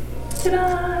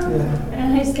 Ta-da!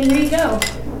 Nice thing, here you go.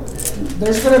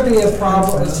 There's going to be a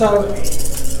problem. So,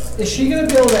 is she going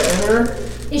to be able to enter?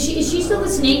 Is she still the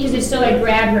snake? Because if so, I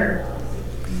grab her.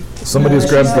 Somebody's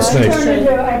grabbed the snake.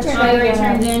 I already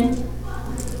turned in.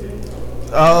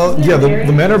 Yeah,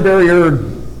 the mana barrier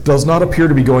does not appear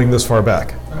to be going this far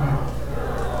back.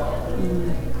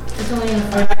 It's only in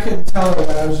the I couldn't tell her,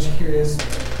 but I was just curious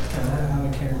how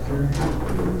the character.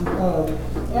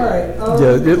 Alright.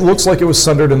 Yeah, it looks like it was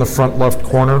centered in the front left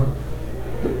corner.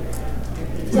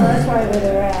 So that's probably where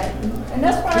they're at. And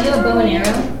that's probably Do you have a bow and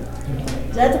arrow?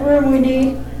 Is that the room we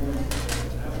need?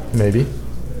 Maybe.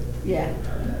 Yeah.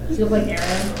 Do you look like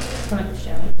arrow? From like the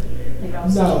show? Like all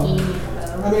No. sneaky.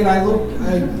 I mean,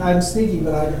 I'm sneaky,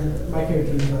 but my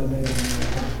character is not amazing.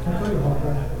 Can I play with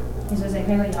Hawkeye? He's supposed to say,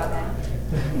 kind of like Hawkeye.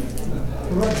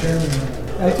 What about Jeremy?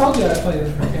 I told you I played a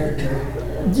different character.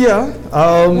 Yeah.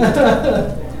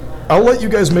 I'll let you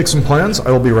guys make some plans.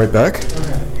 I will be right back.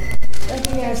 Like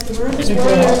you asked, the room is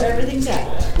where everything's at.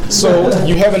 So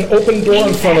you have an open door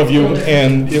in front of you,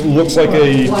 and it looks like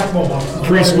a Black Mohawk.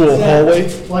 preschool hallway.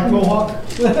 Black Mohawk?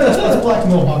 Let's Black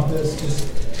Mohawk this.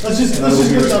 Let's just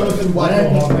get done with the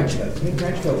Black Mohawk. Pink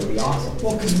trench coat would be awesome.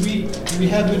 Well, because we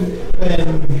haven't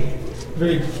been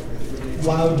very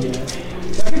loud yet.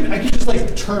 I could just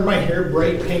like turn my hair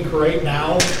bright pink right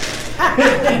now.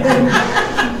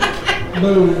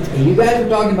 Boom. You guys were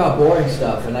talking about boring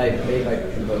stuff, and I made my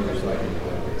composure so I can.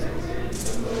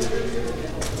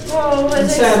 Well, I'm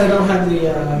as sad I I don't have the.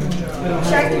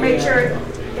 check to make sure,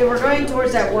 if we're going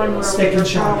towards that one room, Stick and we're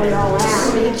shot. probably all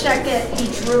out. We can check it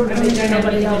each room to make sure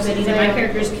nobody else is My there.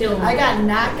 character's killed. I got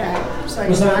knockout, so I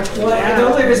Was that, knocked well, the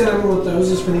only reason I went with those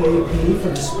is for the AP for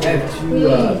the I spell. have two.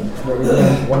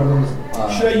 One of them's.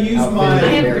 Should I use outfitted my with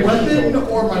very weapon lethal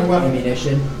or my weapon?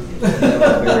 ammunition?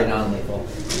 Very non-lethal.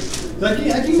 I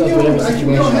can So go, whatever I can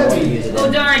situation go I want to heavy. use it Oh,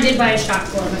 in. darn, I did buy a shot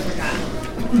glove. I forgot.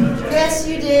 Yes,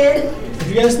 you did. If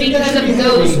you guys think Because that should of be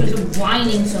Ghost heavy, was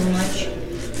whining so much.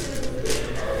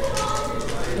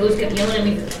 Ghost kept yelling at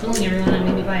me for killing everyone and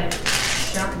made me buy a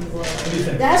shotgun glove. what do you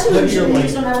think? That's what we Heavy or should light?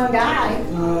 use on that one guy.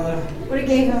 Would have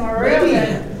gave him a real Maybe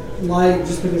good. light,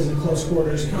 just because of close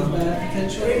quarters combat There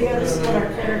potentially. you go, this is what our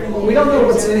cleric. Well, we don't know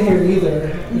what's in here either.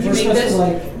 If we're make supposed this? to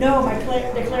like. No,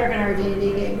 the cleric in our D&D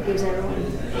game gives everyone.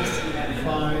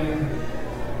 Fine.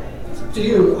 To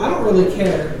you, I don't really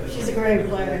care. She's a great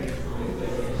cleric.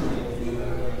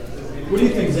 What do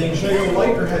you think, Zane? Should I go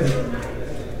light or heavy?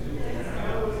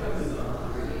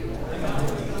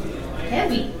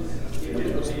 Heavy.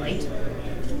 It was light.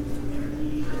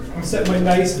 I'll set my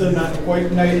nice, though not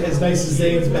quite nice, as nice as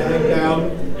Zane's bag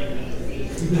down.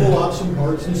 You pull out some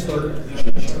parts and start.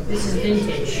 This is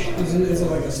vintage. Is it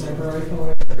like a sniper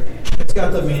rifle? It's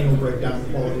got the manual breakdown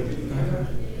quality.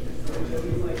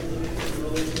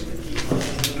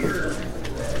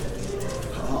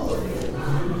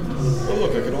 Oh,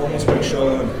 look, I could almost make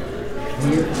Sheldon.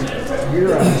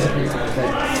 You're fine.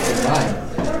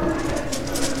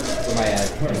 For my ad.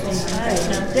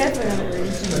 Definitely.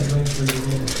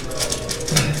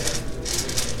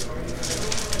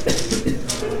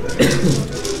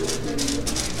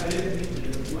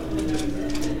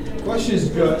 Question is,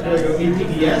 do I go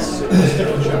APDS or stick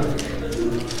and shot?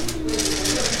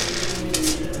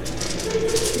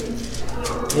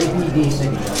 APD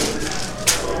signature.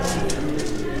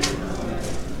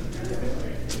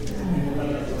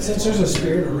 Since there's a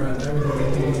spirit around, I would go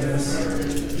APDS.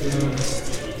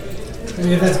 I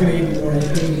mean, if that's going to give you more AP.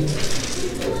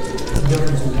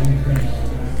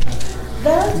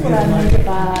 That's what I meant to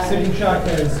buy. Sitting shock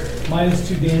has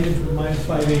 -2 damage with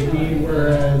 -5 AP,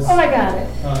 whereas Oh, I got it.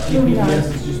 Moving on. APDS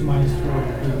is just -4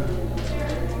 AP.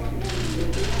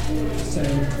 So,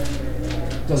 Does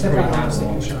except pretty I have cool.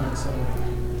 sticking shock, so.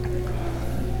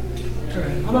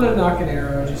 Alright, I'm going to knock an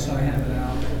arrow just so I have it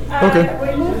out. Okay.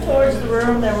 We move towards the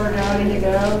room that we're going to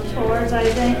go towards, I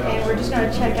think, and we're just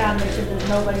gonna check out and make sure there's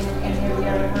nobody in any of the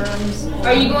other rooms.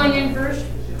 Are you going in first?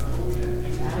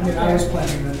 I mean, I was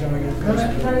planning on going in first.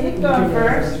 No, you can go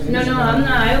first. No, I'm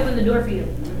not. I opened the door for you.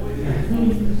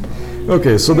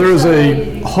 Okay, so there is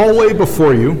a hallway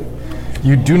before you.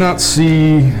 You do not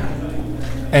see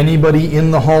anybody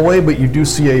in the hallway, but you do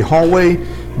see a hallway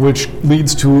which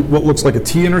leads to what looks like a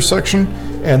T intersection,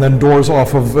 and then doors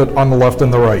off of it on the left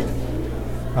and the right.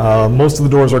 Most of the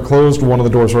doors are closed. One of the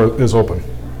doors is open.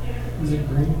 Is it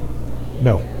green?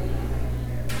 No.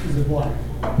 Is it black?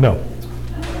 No.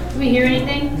 Do we hear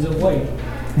anything? Is it white?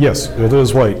 Yes, it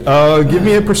is white. Give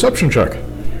me a perception check.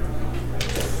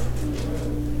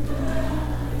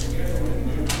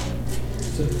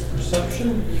 Is it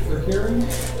perception or hearing?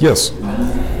 Yes.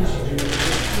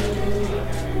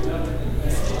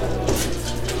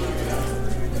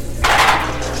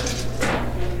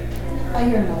 I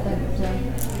hear nothing, so.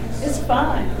 It's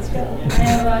fine, let's go. I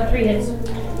have 3 hits.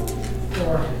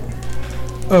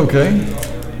 Okay.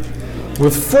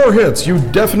 With 4 hits, you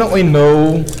definitely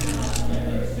know.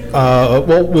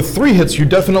 Well, with 3 hits, you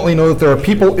definitely know that there are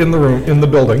people in the room, in the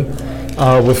building.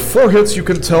 With 4 hits, you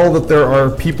can tell that there are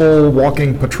people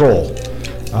walking patrol.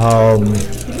 People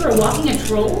are walking a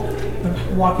troll?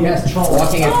 Walking Yes, control.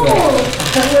 walking at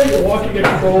Oh! You're walking a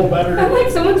control better. I'm like,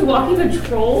 someone's walking a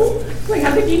troll? Like,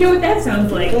 how could you know what that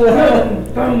sounds like? Boom,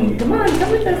 boom, come on,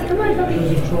 come with us, come on, come There's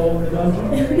with a troll in the dungeon.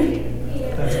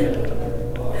 That's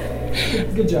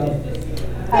good. Good job.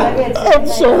 I'm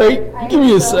sorry. Give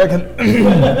me a second.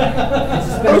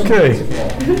 Okay.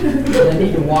 I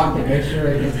need to walk and make sure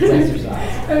it gets its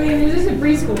exercise. I mean, it's just a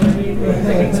preschool. I mean, it's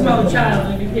like a small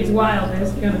child. If it gets wild,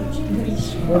 it's gonna.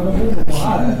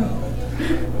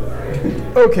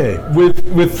 Okay.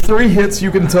 With 3 hits,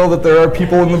 you can tell that there are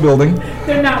people in the building.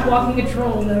 They're not walking a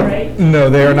troll, though, right? No,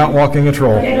 they are not walking a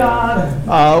troll. Get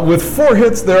off. With 4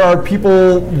 hits, there are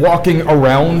people walking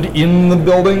around in the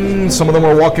building. Some of them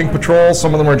are walking patrol,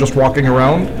 some of them are just walking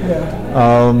around.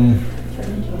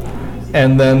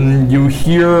 And then you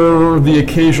hear the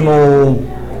occasional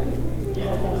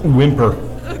whimper.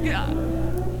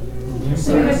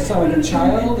 So like a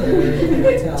child, or you can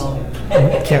tell?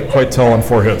 Can't quite tell on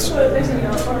 4 hits.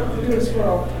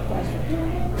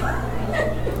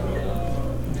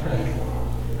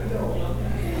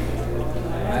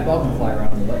 Eyeball can fly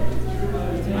around the lip.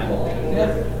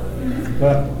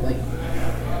 But Like,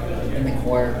 in the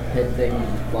choir pit thing,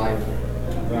 fly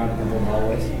around a couple of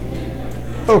hallways.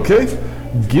 Okay.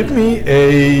 Give me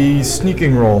a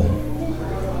sneaking roll.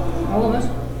 All of us?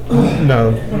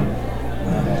 No.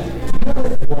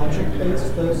 logic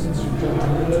based though, since you jumped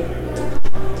into it?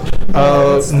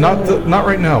 Not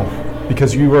right now,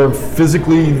 because you are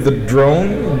physically the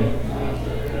drone,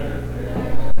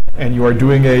 and you are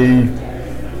doing a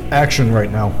action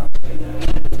right now.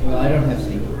 Well, I don't have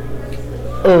sneak.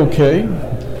 Okay.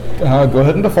 Go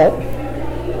ahead and default.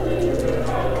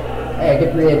 Hey, I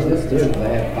get 3 edge this too, because I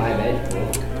have 5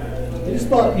 edge. I just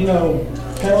thought, kind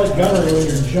of like gunnery, when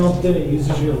you're jumped in, it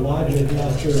uses your logic,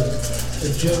 not your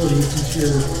agility, since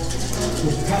you're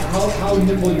how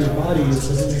nimble your body is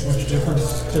doesn't make much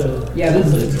difference to. Yeah,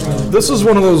 this is This is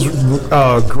one of those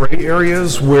gray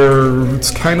areas where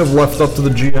it's kind of left up to the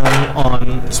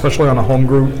GM especially on a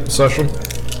homebrew session.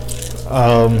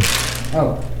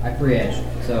 Oh, I free edge,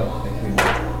 so.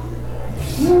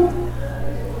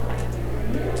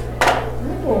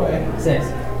 Boy. 6.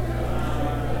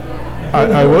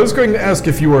 I was going to ask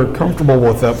if you were comfortable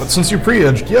with that, but since you're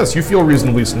pre-edged, yes, you feel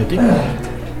reasonably sneaky.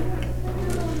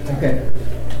 Okay.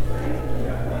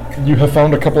 You have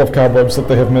found a couple of cobwebs that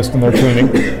they have missed in their cleaning.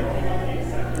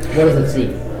 What does it see?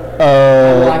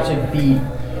 Watch it be.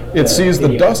 It sees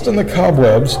the dust and the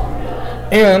cobwebs,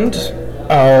 and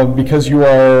because you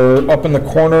are up in the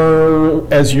corner,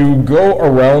 as you go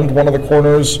around one of the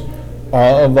corners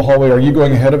of the hallway, are you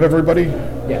going ahead of everybody?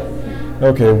 Yeah.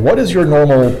 Okay, what is your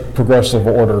normal progressive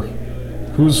order?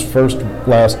 Who's first,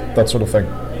 last, that sort of thing?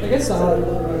 I guess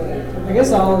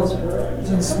I'll,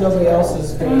 since nobody else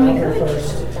is going to go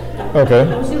first. Okay,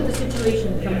 We'll see what the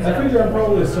situation comes I up. figure I'm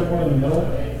probably somewhere in the middle.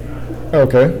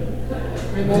 okay.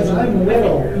 I imagine I'm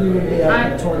middle. you would be up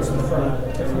I'm- towards the front.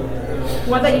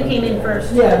 Well, I thought you came in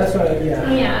first. Yeah, that's what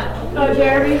yeah. Yeah. Oh,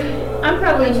 Jeremy? I'm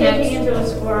probably Changing next. into a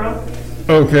squirrel,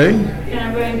 Okay, and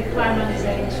I'm going to climb on his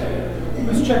edge.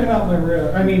 Who's checking out my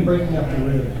rib? I mean, breaking up the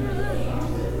rib.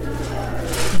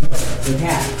 The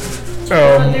cat.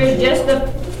 There's just the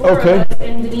four Okay. of us,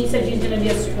 and Denise said she's gonna be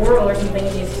a squirrel or something,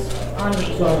 and she's on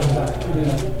me. So I'm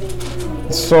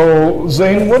back. so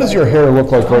Zane, what does your hair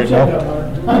look like right now?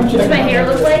 I'm Does checking my hair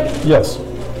look like? Yes.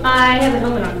 I have a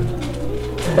helmet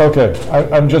on. Okay,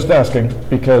 I'm just asking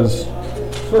because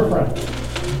For a friend.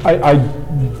 I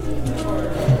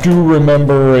do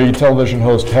remember a television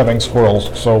host having squirrels,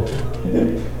 so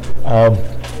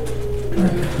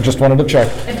just wanted to check.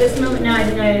 At this moment now, I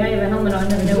think I have a helmet on.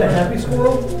 Is that happy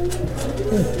squirrel?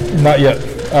 Not yet.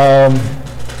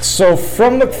 So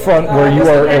from the front where you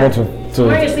are able to I'm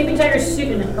wearing a sleeping tiger suit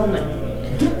and a helmet.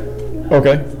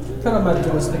 okay, Put on my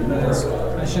ballistic mask.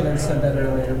 I should have said that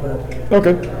earlier, but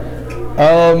okay.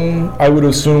 I would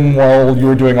assume while you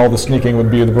were doing all the sneaking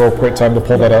would be the real quick time to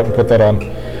pull that out and put that on.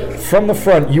 from the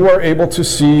front, you are able to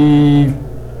see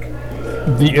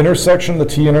the intersection, the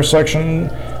T intersection,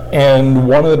 and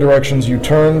one of the directions you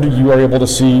turned, you are able to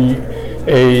see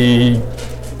a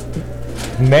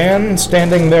man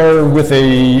standing there with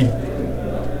a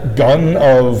gun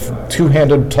of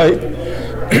two-handed type.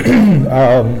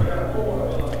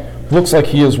 Looks like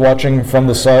he is watching from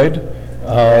the side.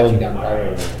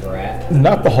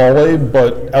 Not the hallway,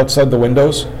 but outside the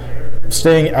windows.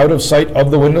 Staying out of sight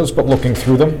of the windows, but looking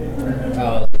through them.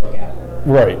 Oh, look out.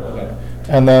 Right. Okay.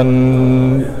 And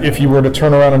then if you were to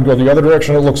turn around and go the other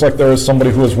direction, it looks like there is somebody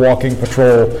who is walking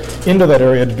patrol into that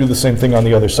area to do the same thing on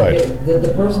the other side. Okay,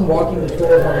 the person walking the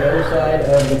tour is on the other side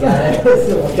of the guy.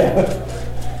 So look out.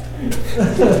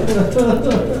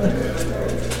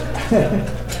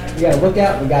 You gotta look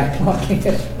out, the guy walking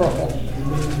the patrol.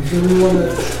 Do we want to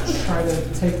try to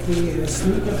take the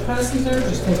sneak past these there, or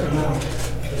just take them out?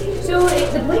 So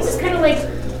the place is kind of like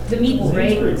the Meeple,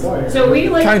 right? So were you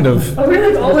like Kind of. Are we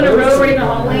like all in a row right in the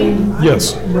hallway?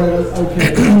 Yes.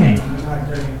 Okay.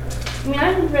 I mean,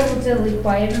 I'm relatively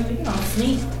quiet, and we can all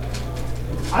sneak.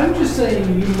 I'm just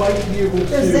saying you might be able to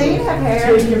Does Zane have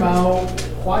hair? take him out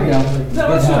quietly. No,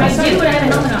 that's what I I'm do, saying. but I have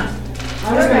a helmet on. I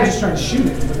was gonna just try to shoot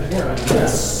it with the hair.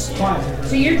 That's fine.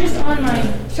 So you're just on my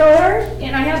shoulder,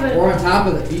 and I have a Or on top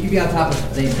of it, you could be on top of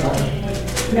the same shoulder.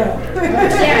 yeah.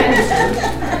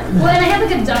 Well, and I have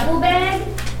like a duffel bag.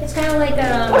 It's kind of like Oh,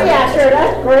 yeah, sure,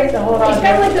 that's great to hold on It's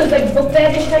kind of to. like those like book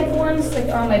bagish type ones, like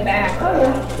on my back. Oh,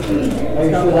 yeah. Are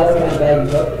you sure that's the kind of bag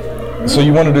you took? So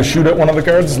you wanted to shoot at one of the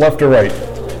guards, left or right?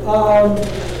 Well,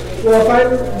 if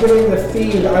I'm getting the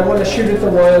feed, I want to shoot at the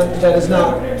one that is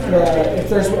not. If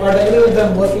there's, are there any of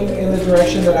them looking in the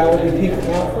direction that I would be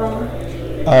peeking out from?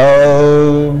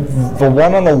 The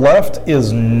one on the left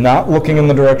is not looking in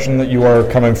the direction that you are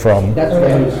coming from. That's the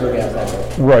one who's looking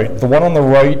outside. Right. The one on the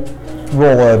right,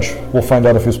 roll edge. We'll find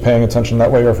out if he's paying attention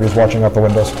that way or if he's watching out the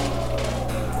windows.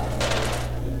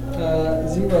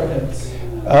 0 hits.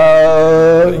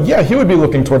 Yeah, he would be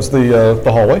looking towards the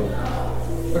hallway.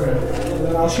 Okay. And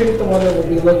then I'll shoot at the one that would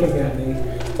be looking at me.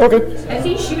 Okay. As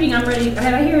he's shooting, I'm ready.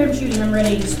 I hear him shooting. I'm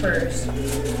ready to disperse.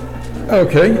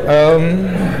 Okay.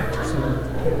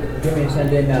 Give me a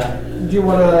send in, Do you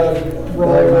want to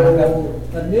roll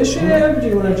initiative? Do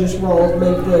you want to just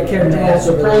make the character roll a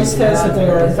surprise test if they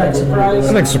are in fact surprised?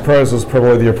 I think surprise is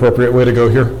probably the appropriate way to go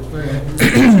here.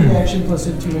 Action plus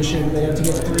intuition. They have to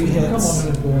get 3 hits.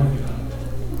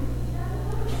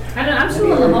 I don't know. I'm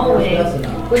still in the hallway.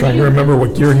 Would Trying to you, remember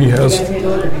what gear he has. do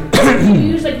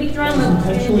you use like peek around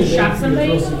and shot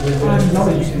somebody? No,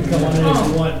 you can come on in if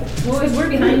you want. Well, we're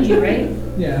behind you, right?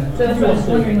 Yeah. So that's what I was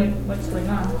wondering, like, what's going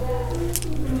on.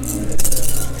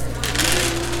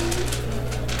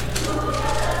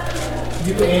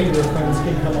 You and your friends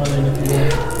can come on in if you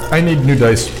want. I need new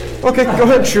dice. Okay, go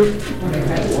ahead, shoot.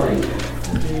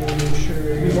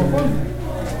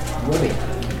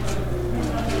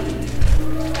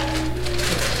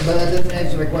 But that doesn't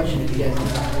answer my question if you guys.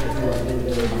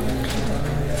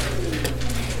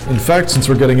 In fact, since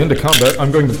we're getting into combat,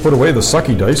 I'm going to put away the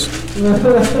sucky dice.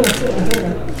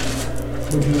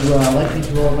 Would you like me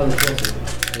to roll another test?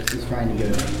 This is trying to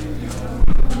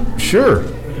go. Sure.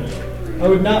 I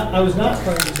was not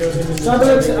trying to go into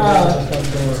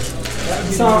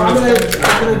So I'm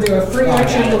gonna do a free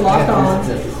action to lock on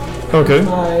Okay.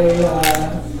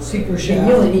 my seeker shell.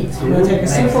 You only need 2. I'm gonna take a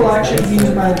simple action to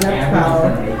use my depth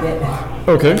power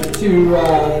Okay. to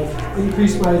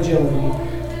increase my agility.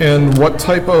 And what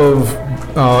type of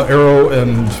arrow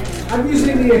and... I'm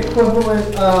using the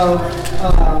equivalent of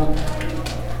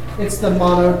it's the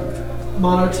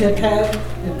monotip head.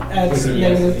 It adds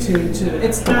negative to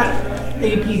it's not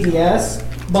APDS,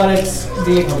 but it's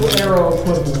the arrow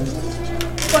equivalent.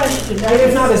 Question, I mean,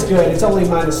 it's not as good. It's only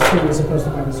 -2 as opposed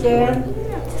to -4. Dan,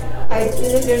 I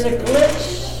think there's a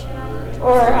glitch,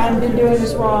 or I've been doing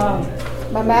this wrong.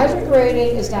 My magic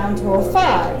rating is down to a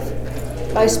 5.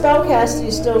 My spellcasting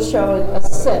is still showing a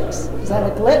 6. Is that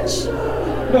a glitch?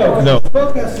 No.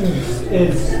 Spellcasting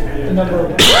is the number of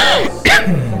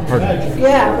magic.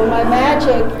 Yeah, but my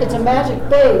magic, it's a magic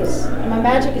base, and my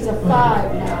magic is a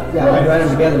 5 now. Yeah, when you write them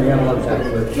together, you have a lot of time.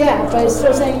 Yeah, but it's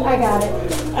still saying, I got it.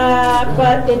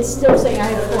 But it's still saying I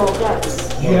have 4 guts.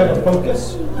 Do you have a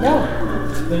focus? No.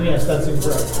 Then yes, that's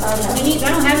incorrect. Okay. I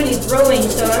don't have any throwing,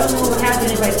 so I don't know what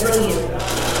happens if I throw you.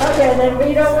 Okay, then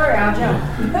you don't worry, I'll jump.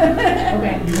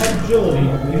 Okay. You have agility.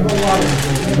 You have a lot of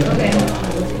agility. Okay.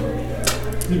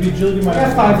 The agility I might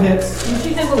got 5 hits. You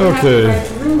should have a okay. Okay. If I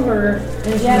threw her,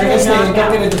 then she I had guess to they knock don't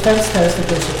out. get a defense test if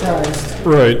they're surprised.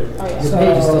 Right. Oh, yeah. Your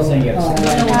page is still saying you have 6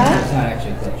 Huh? It's not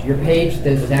actually a glitch. Your page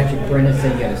that is actually printed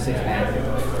saying you have a 6 magic.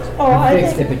 Oh, I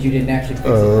fixed think. it, but you didn't actually fix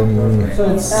it. So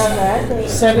it's Okay.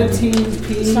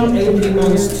 17p, AP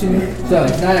minus 2. So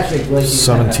it's not actually glitchy.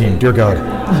 17, dear God.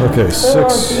 Okay,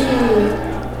 6,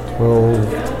 12.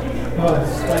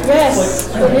 Yes,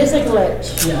 it is a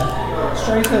glitch. Yeah.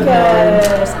 Strength of 9.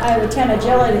 Because I have a 10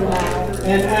 agility now.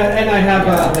 And I have a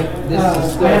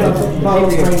bow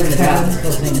of range 10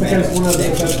 because one of the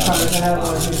best pilots I have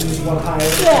was use one higher.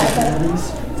 Yeah,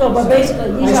 so, but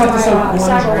basically, these are my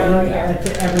cyber right here.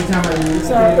 Every time I use it.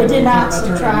 So it did not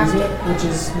subtract it. Which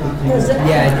is not Is it?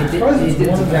 Yeah, it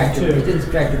didn't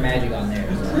subtract your magic on there.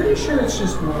 I'm pretty sure it's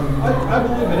just one. I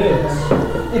believe it is.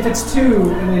 If it's 2,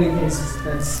 in any case,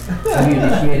 that's. Have you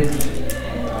initiated?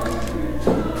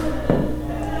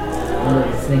 I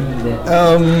was thinking that.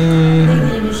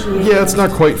 Yeah, it's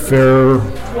not quite fair.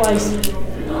 Twice.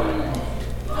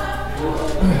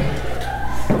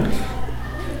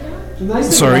 The nice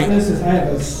thing Sorry. about this is I have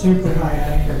a super high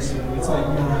accuracy. It's like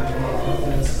 9.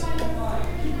 That's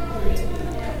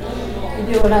You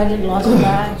do what I did last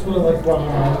time. Sort of like one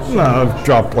hour. No, I've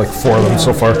dropped like 4 of them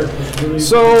so far.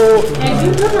 So, And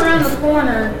if you come around the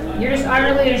corner, you're just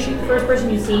automatically gonna shoot the first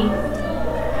person you see.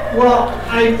 well,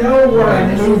 I know where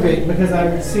I'm moving because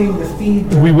I'm seeing the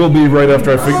feed. we will be right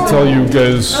after I tell you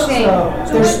guys. Okay.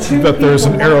 There's 2 That there's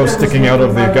an people, arrow one that was sticking out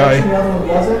of looking the at my guy. direction, The other one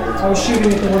wasn't. I was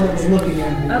shooting at the one that was looking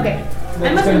at me. Okay.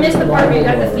 I must have missed the part where you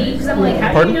got the feed, because I'm like, how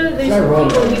do Pardon? you know that there's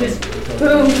people and you just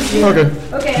boom shoot? Okay.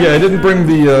 Okay. Yeah, I didn't bring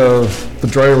the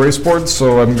dry erase board,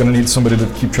 so I'm gonna need somebody to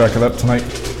keep track of that tonight.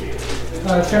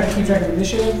 Trying to keep track of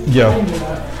initiative. Yeah. I can do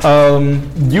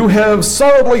that. You have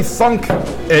solidly thunk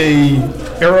a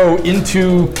arrow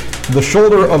into the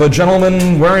shoulder of a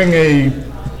gentleman wearing a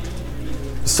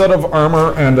set of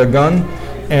armor and a gun,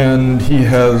 and he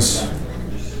has.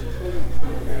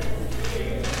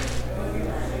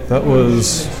 That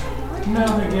was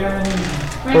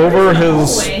Right, over in the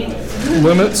his hallway.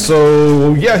 limit,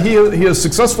 so yeah, he has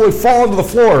successfully fallen to the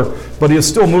floor, but he is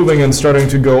still moving and starting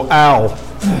to go, ow.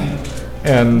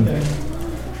 And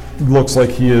looks like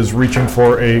he is reaching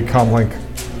for a comlink.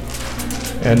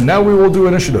 And now we will do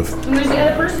initiative. And there's the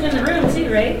other person in the room too,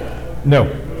 right? No.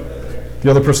 The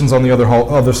other person's on the other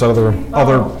side of the room.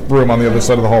 Other room on the other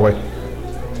side of the hallway.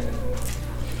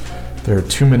 There are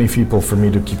too many people for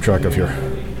me to keep track of here.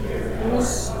 What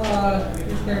was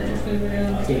your character's name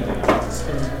again?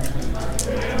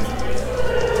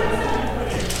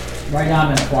 Right now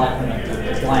I'm in a plot from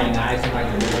the flying eyes, so I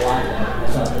can do a lot.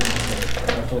 So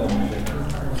that's what I'm gonna do.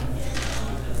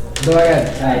 Though I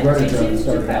got rotor drone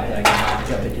started out that I can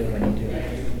jump into when I need to.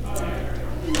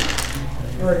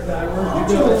 Alright,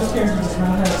 unfortunately, this character does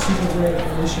not have super great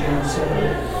initiative, so.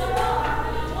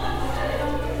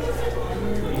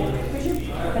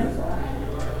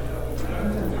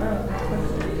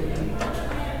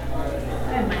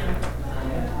 I have mine.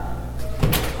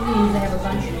 I have a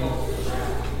bunch.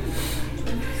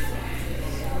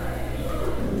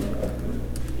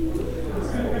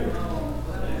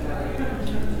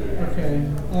 Okay.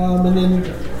 And then,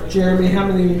 Jeremy,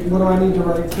 what do I need to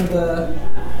write for the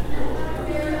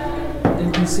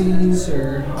NPCs,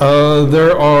 or?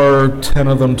 There are 10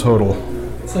 of them total.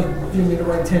 So, do you need to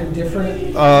write 10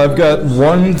 different? I've got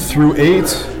 1 through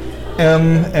 8,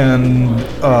 M, and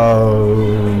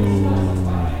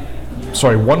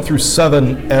 1 through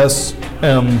 7, S,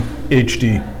 M,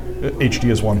 HD. HD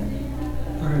is 1.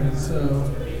 Alright,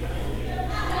 so.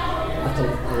 That's a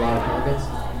lot of targets.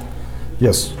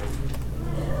 Yes.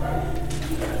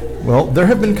 Well, there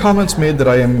have been comments made that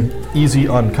I am easy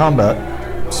on combat,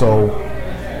 so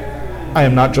I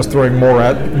am not just throwing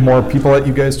more people at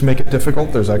you guys to make it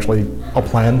difficult. There's actually a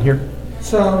plan here.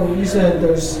 So, you said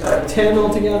there's 10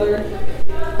 altogether?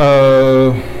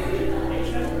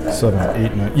 7,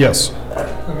 8, 9. Yes.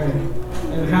 Okay.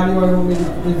 And how do I want me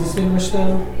to distinguish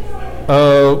them?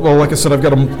 Well, like I said, I've got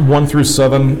them 1 through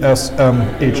 7, S, M,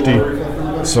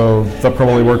 HD. So that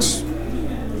probably works.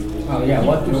 Oh yeah,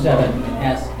 1 through 7, and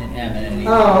S and M and N.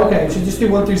 Oh, okay. So just do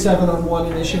 1 through 7 on one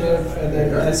initiative, and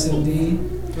then S and D,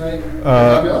 right?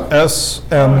 S,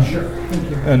 M,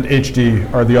 and HD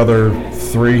are the other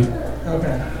 3.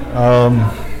 Okay.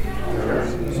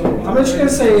 So I'm just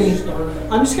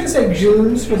gonna say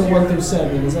goons for the 1 through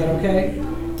 7. Is that okay?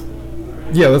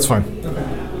 Yeah, that's fine. Okay.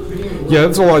 Yeah,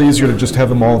 it's a lot easier to just have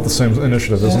them all at the same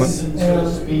initiative, isn't S, it?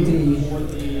 M, D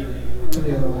for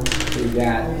the other one. So you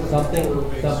got something,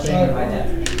 and my net.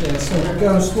 Yeah. So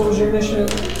Ghost, what was your initiative?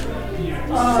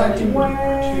 20. What?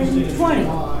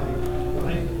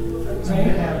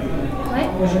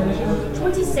 What was your initiative?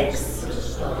 26.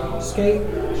 So Skate?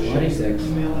 26.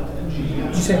 Did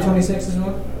you say 26 as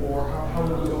well?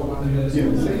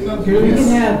 You can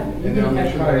have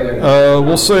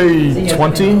We'll say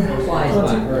 20.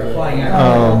 flying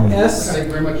out. S,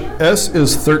 S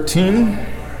is 13.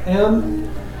 M,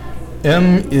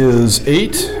 M is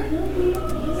 8.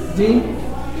 D,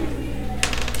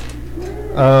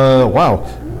 Wow.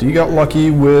 D got lucky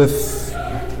with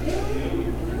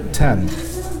 10.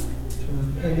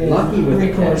 and then Lucky with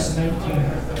recourse. 19.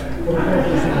 What a poor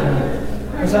person would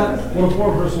have. What's that? What a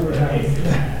poor person would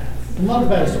have. Not as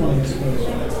bad as 20, I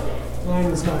suppose. Mine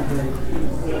is not great.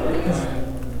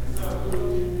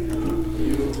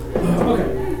 Okay.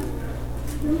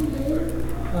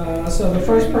 So the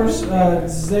first person,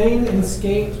 Zane and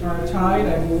Skate are tied.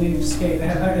 I believe Zane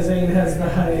has the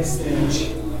highest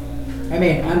age. I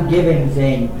mean, I'm giving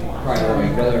Zane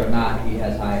priority, whether or not he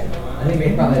has high. I think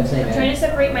we probably have the same I'm trying edge. to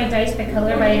separate my dice by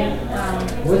color by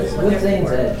What's what they're Zane's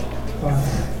for. edge?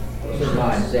 What's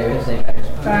mine? Say we have the same edge.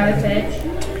 5 edge.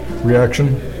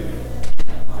 Reaction.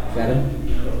 7.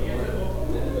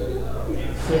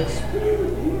 6.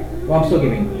 Well, I'm still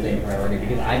giving Zane priority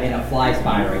because I'm in a fly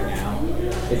spy right now.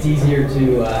 It's easier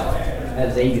to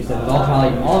have Zane do stuff. All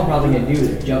I'm probably gonna do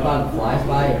is jump out of the fly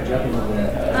spy and jump into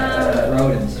the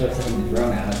road and start sending the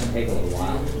drone out. That's gonna take a little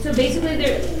while. So basically,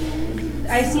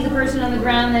 I see the person on the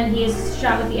ground that he is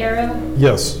shot with the arrow.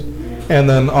 Yes. And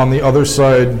then on the other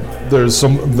side, there's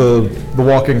the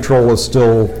walking troll is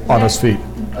still on his feet.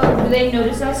 Oh, do they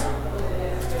notice us?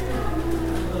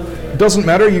 Doesn't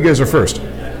matter, you guys are first.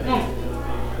 No.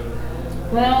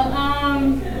 Well,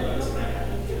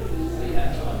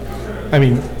 I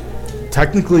mean,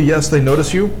 technically, yes, they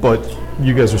notice you, but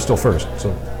you guys are still first,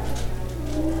 so.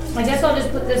 I guess I'll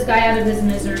just put this guy out of his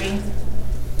misery.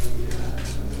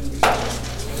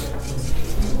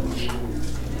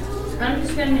 I'm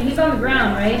just gonna, he's on the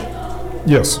ground, right?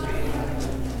 Yes.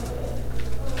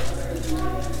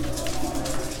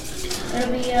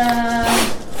 It'll be,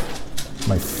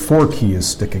 My 4 key is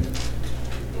sticking.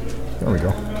 There we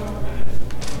go.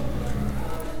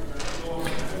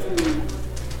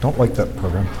 Don't like that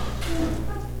program.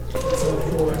 4.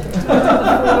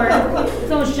 It's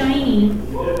so shiny.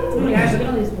 Oh my gosh, look at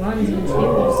all these ones and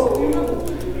twos.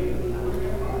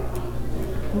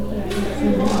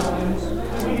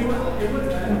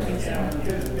 I don't think so.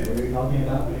 What are you talking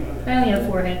about? I only have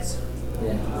 4 hits.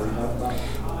 Yeah. What are you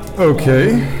talking about? Okay.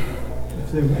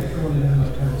 If they won't go in the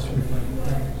turns,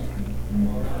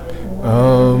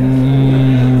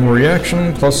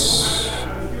 Reaction plus.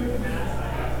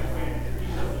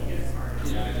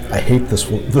 I hate this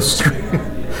screen.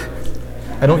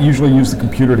 I don't usually use the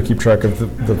computer to keep track of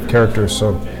the characters,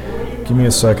 so give me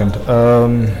a second.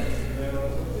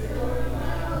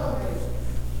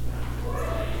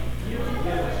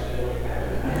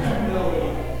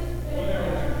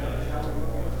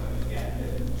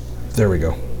 There we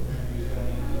go.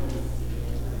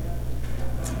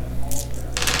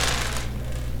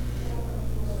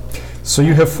 So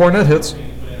you have 4 net hits. You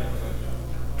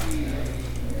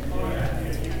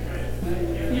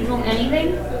didn't roll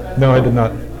anything? No, I did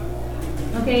not.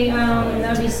 Okay,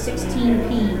 that would be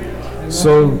 16p.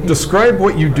 So describe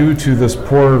what you do to this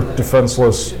poor,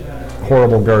 defenseless,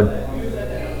 horrible guard.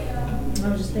 I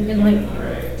was just thinking,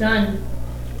 like, done.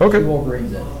 Okay.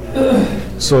 Wolverine's it.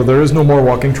 So there is no more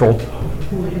walking troll.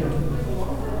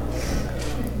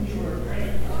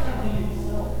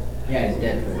 Yeah, he's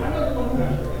dead.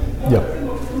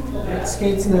 Yeah.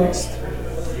 Skate's next.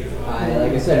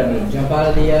 Like I said, I'm gonna jump out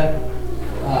of the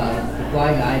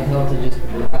flying eye and tell it to just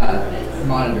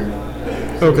monitor.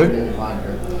 Okay.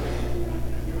 Monitor.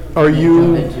 Are Jump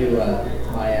you into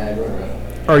my rotor.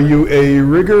 are you a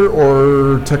rigger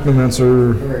or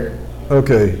technomancer? Rotor.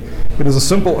 Okay. It is a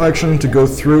simple action to go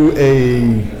through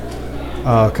a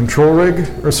control rig,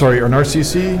 or an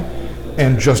RCC,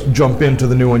 and just jump into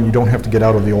the new one. You don't have to get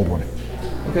out of the old one.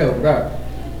 Okay, right.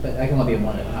 But I can only be in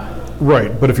one at a time.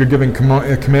 Right, but if you're giving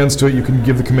commands to it, you can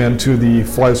give the command to the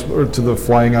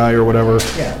flying eye or whatever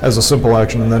Yeah. as a simple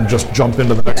action, and then just jump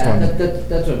into the next Yeah, one.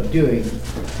 that's what I'm doing.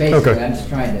 Basically, Okay. I'm just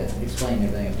trying to explain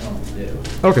everything I'm telling you to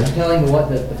do. Okay. I'm telling you what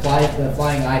the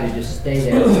flying eye to just stay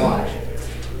there and watch.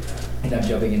 And I'm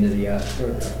jumping into the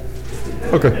rotor.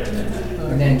 Okay.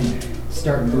 And then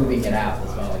start moving it out.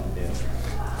 That's all I can do.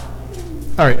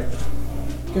 All right.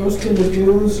 Ghost and the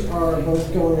Goons are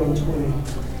both going on 20.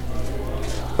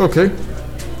 Okay.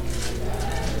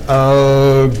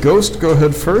 Ghost, go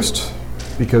ahead first,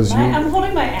 because I'm you.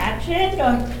 holding my action.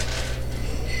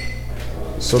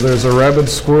 So there's a rabid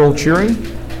squirrel cheering.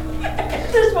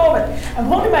 this moment. I'm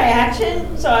holding my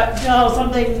action, so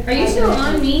something. Are you still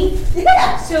on me?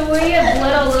 Yeah. So we have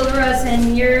blood all over us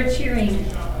and you're cheering.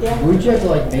 Yeah. Would you have to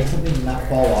like make something not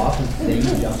fall off and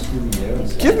thing jumps through the air?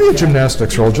 Give me a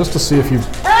gymnastics roll just to see if you've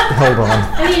held on.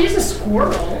 I mean, it's a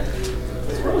squirrel.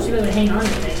 Squirrels should be able to hang on to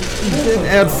things. And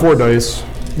add 4 dice.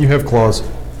 You have claws.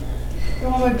 You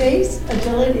want my base,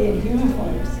 agility, and human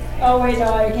forms. Oh wait,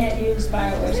 no, I can't use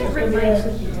fireworks. It's gonna be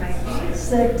a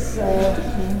 6.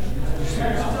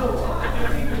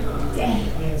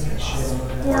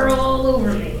 Squirrel all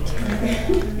over me.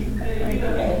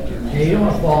 Yeah, you don't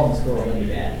want to fall in the squirrel, that'd be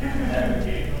bad.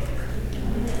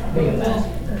 Big of that.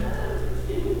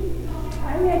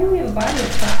 I mean, I know we have a body of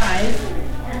 5.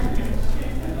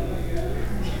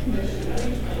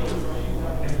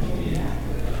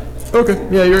 Okay,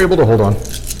 yeah, you're able to hold on.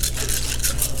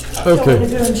 So when the Okay,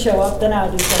 goons show up, then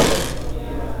I'll do something.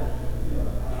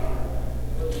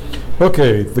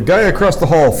 okay, the guy across the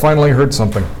hall finally heard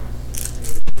something.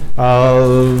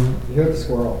 You're the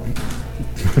squirrel.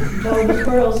 No, the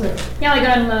squirrels are. Yeah, like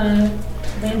on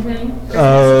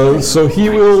Lantern. So he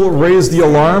will raise the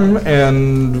alarm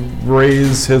and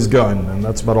raise his gun, and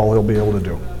that's about all he'll be able to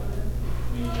do.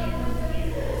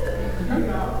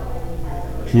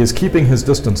 He is keeping his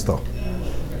distance, though.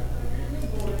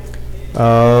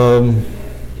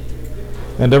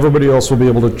 And everybody else will be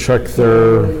able to check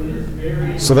their...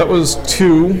 So that was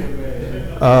 2,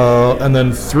 and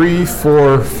then 3,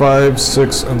 4, 5,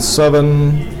 6, and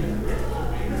 7.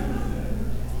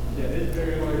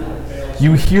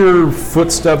 You hear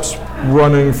footsteps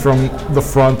running from the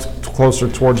front closer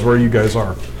towards where you guys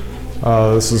are.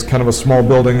 This is kind of a small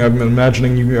building. I'm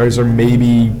imagining you guys are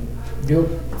maybe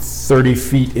 30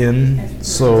 feet in,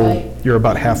 so you're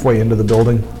about halfway into the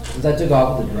building. Since I took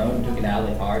off with the drone and took it out of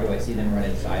the car, do I see them run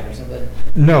inside or something?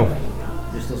 No.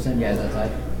 There's still some guys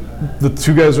outside? The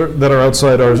 2 guys that are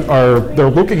outside are they're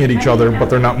looking at each other, but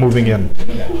they're not moving in.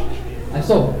 Okay. I'm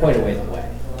still quite a ways away.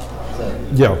 So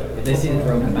Yeah. if they see the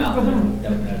drone come out, they don't know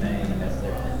anything, that's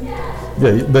their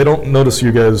thing. Yeah, they don't notice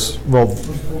you guys. Well,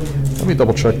 let me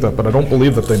double check that, but I don't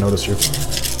believe that they notice you.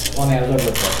 Well, I mean, I was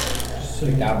over with the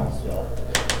McDonald's still.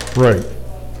 Right.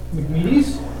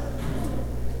 McMeady's?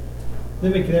 They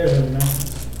make theirs every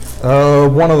now.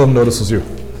 One of them notices you,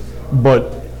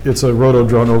 but it's a roto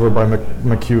drone over by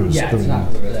McHugh's. Yeah, it's not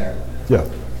over there. Yeah.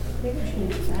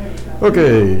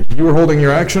 Okay, you were holding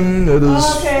your action. It is.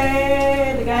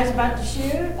 Okay, the guy's about to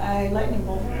shoot. I lightning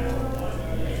bolt.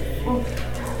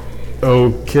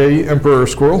 Okay, Emperor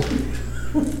Squirrel.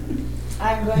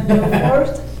 I'm going to go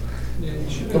first.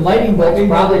 The lightning bolt's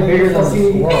probably bigger than the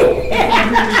squirrel.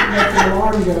 Let the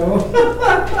alarm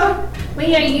go.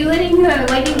 Wait, are you letting the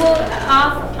lightning bolt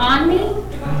off on me?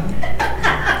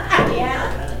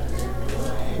 Yeah.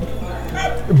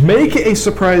 Make a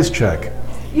surprise check.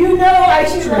 You know I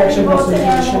shoot lightning Reaction plus bolts in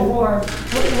intuition. animal form.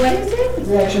 What is it?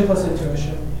 Reaction plus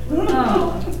intuition.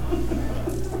 Oh.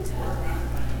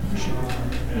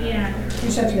 Yeah. You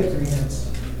just have to get 3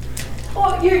 hits.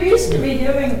 Well, you're used to me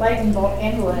doing lightning bolt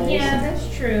anyways. Yeah,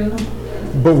 that's true.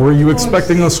 But were you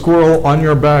expecting the squirrel on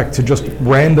your back to just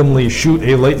randomly shoot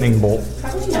a lightning bolt?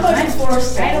 Probably How not. much is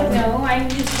force? I don't know. I'm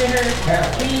used to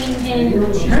her being in.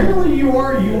 Apparently you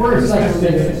were It's like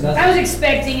expecting it. that's- I was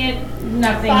expecting it.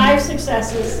 Nothing. 5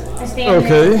 successes. I stand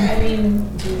Okay. there. I mean,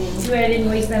 too bad I didn't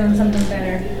waste that on something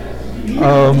better.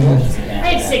 Um, I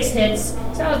had 6 hits,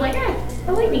 so I was like,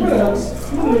 a lightning bolt.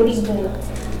 A lightning bolt.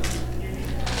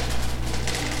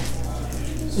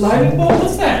 Lightning bolt,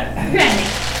 what's that? Granted,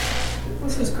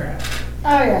 What's this crap?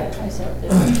 Oh yeah, I said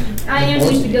it. I am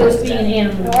used to ghost being an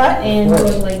animal What? and go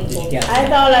lightning bolt. Yeah. I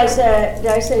thought I said,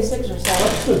 did I say 6 or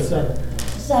 7? Good stuff.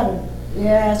 7.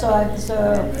 Yeah, so 4. So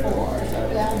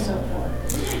down, so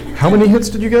 4. how many hits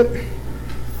did you get?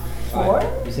 4?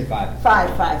 You said 5.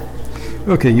 5.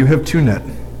 Okay, you have 2 net.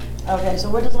 Okay, so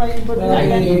what does lightning bolt do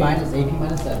 90 again? minus AP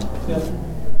minus 7. Yep.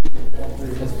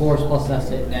 That's force plus that's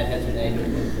it. Net has your name.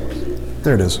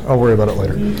 There it is. I'll worry about it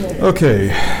later. Okay.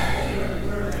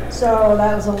 So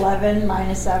that was 11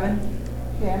 minus 7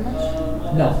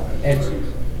 damage? No, it's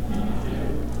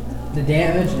the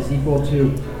damage is equal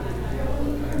to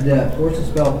the force of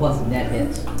spell plus net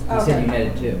hits. You said Okay. you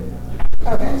netted 2.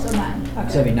 Okay, so 9. So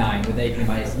it'd Okay. be 9 with AP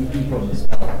minus equal to the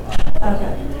spell.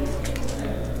 Okay.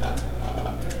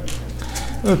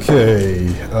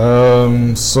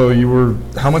 Okay. So you were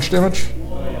how much damage?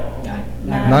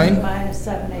 9. 9? Minus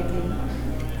 7 AP.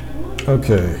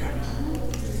 Okay.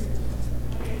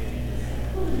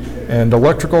 And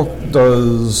electrical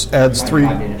adds 3.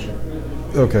 5 initial.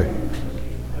 Okay.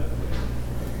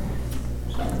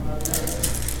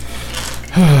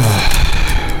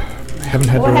 Haven't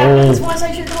had What to happens roll once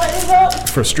I shoot the lightning bolt?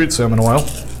 for Street Sam in a while. I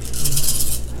say,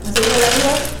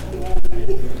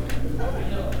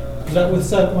 Is that with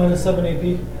minus 7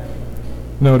 AP?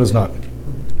 No, it is not.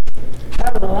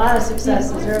 that was a lot of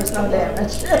successes, there was no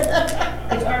damage.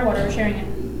 It's our water, we're sharing it.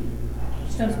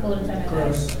 Just don't spill it inside my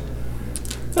glass.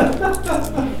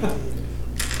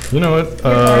 Gross. You know what?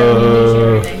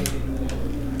 Share everything.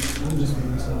 I'm just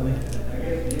being silly.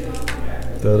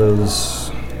 That is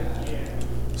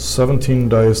 17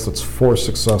 dice. That's 4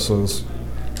 successes.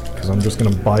 Because I'm just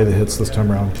going to buy the hits this time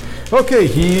around. Okay,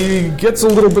 he gets a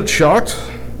little bit shocked.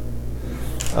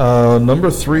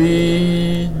 Number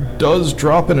 3 does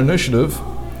drop an initiative.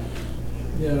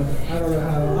 Yeah, I don't know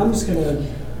how. I'm just gonna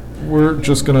We're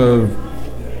just going to,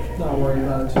 not worry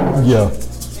about it too much. yeah.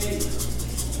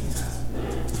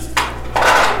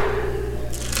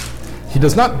 He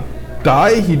does not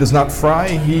die, he does not fry,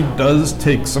 he does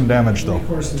take some damage though. Of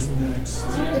course, is next.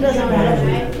 It doesn't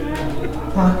matter.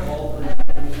 Huh?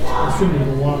 I assume there's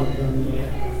a lot of them.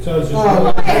 So it's just.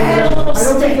 I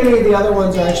don't think any of the other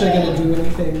ones are actually going to do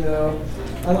anything though.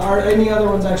 Are any other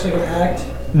ones actually going to act?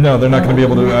 No, they're not going to be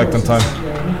able to act in time.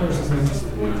 Yeah, he versus next.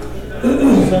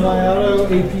 Semi-auto,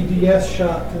 APDS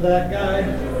shot to that guy.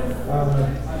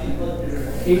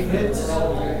 8 hits.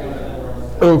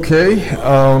 Okay,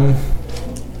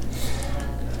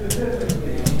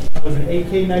 That was an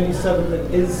AK-97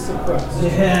 that is suppressed.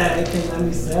 Yeah,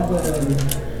 AK-97.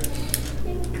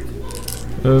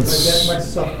 My it's,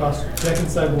 stuff cost, Jack and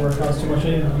Cyborg cost too much. I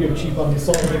needed to get cheap on the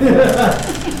assault rifle.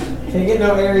 Can't get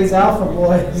no Ares Alpha,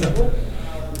 boys.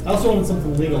 I also wanted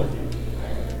something legal.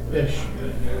 Ish.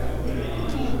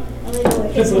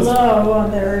 It's low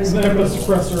on there. There's never a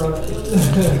suppressor on it.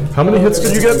 how many hits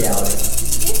did you get?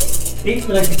 8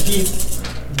 that I could keep.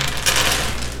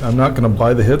 I'm not going to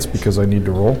buy the hits because I need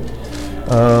to roll.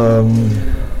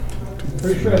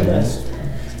 Pretty sure I missed.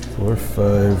 4,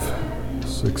 5,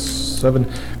 6, 7.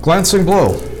 Glancing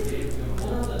blow.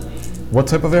 What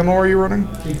type of ammo are you running?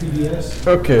 APDS.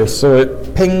 Okay, so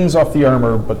it pings off the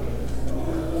armor, but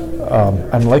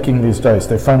I'm liking these dice.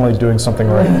 They're finally doing something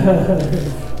right.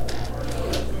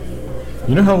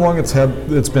 You know how long it's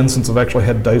been since I've actually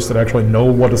had dice that actually know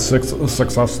what a success looks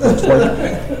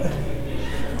like?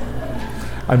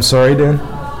 I'm sorry, Dan.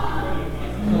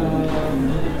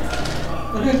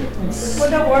 Well,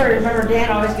 don't worry, remember Dan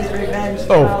always gets revenge.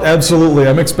 Oh, absolutely.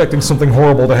 I'm expecting something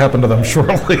horrible to happen to them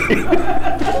shortly.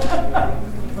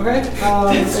 Okay,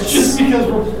 It's just because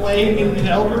we're playing in the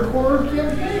Elder Core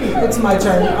campaign. it's my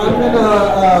turn. I'm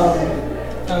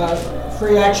gonna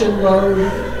free action load.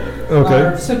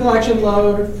 Okay. Simple action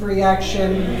load, free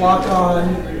action lock on,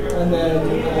 and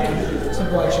then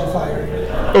simple action fire.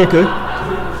 Okay.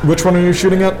 Which one are you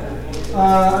shooting at?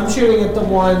 I'm shooting at the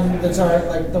one that's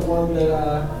like the one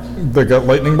that. That got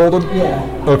lightning bolted? Yeah,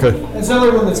 Okay. it's the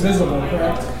only one that's visible,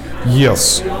 correct?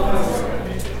 Yes.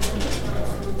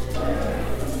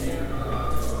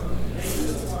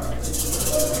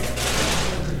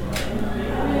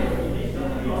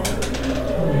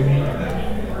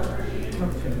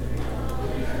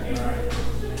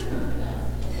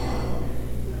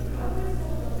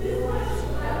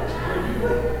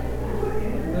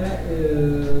 That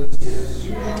is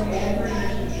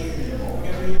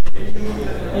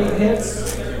 8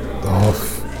 hits.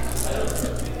 Oh.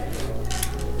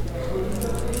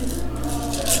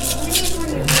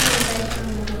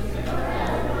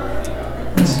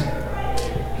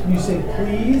 Can you say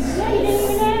please? Yeah, you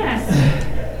didn't even ask.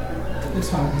 It's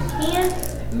fine. And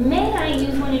may I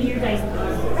use one of your dice,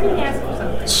 please? I didn't ask for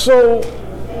something. So,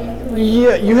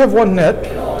 yeah, you have one net.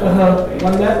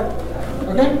 One net.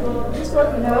 Okay. Just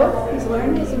what, no, he's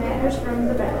learned his manners from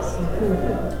the best.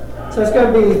 So it's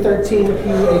going to be 13 P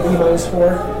AP minus 4.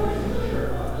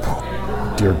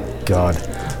 Dear God.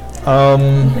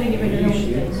 Couldn't get rid of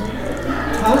those.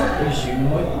 Huh? What are you shooting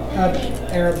with?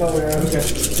 Arrow bow arrow. So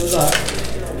it's a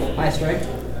high strike?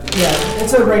 Yeah,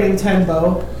 it's a rating 10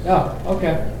 bow. Oh,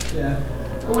 okay. Yeah.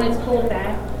 But when it's pulled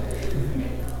back,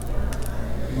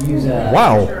 Use a.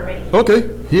 Wow. Okay.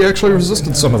 He actually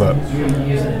resisted some of that. You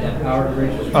use a power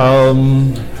bridge.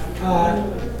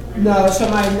 No, so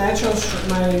my natural,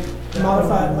 my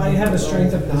modified, I have a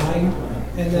strength of 9,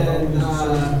 and then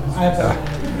I have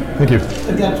Thank you.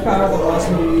 a depth power that allows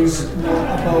me to use a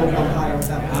bow up higher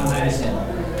without power.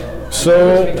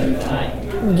 So,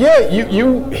 yeah,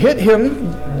 you hit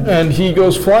him, and he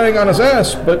goes flying on his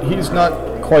ass, but he's not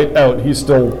quite out. He's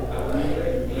still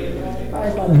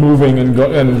moving and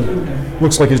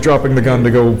looks like he's dropping the gun to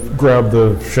go grab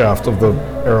the shaft of the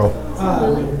arrow.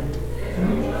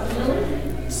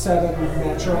 7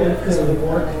 natural because of the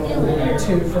work, and then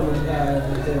 2 from the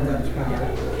depth power.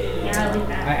 yeah, Yeah, I like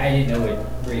that. I didn't know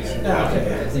what race you were. Yeah,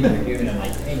 okay. I think you were human. I'm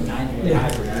like, hey, 9 for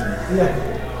Yeah. human.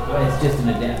 Yeah. Well, it's just an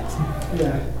adept.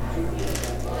 Yeah.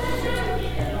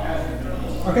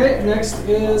 Okay, next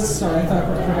is, sorry, I thought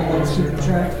we were going to keep the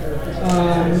track.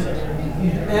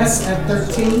 S at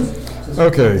 13.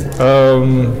 Okay.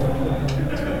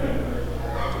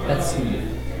 That's Steve.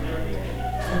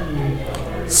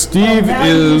 Steve Now he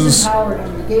uses is Howard,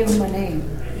 and you gave him a name.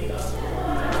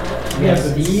 We have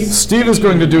Steve Steve is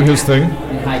going to do his thing.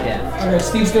 and High Def. Okay,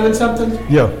 Steve's doing something.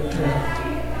 Yeah.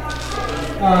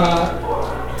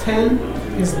 10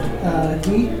 is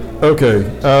D. Okay.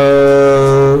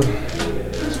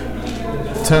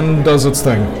 10 does its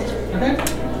thing, Okay.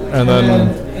 and then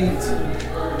 8.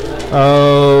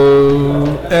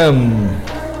 M.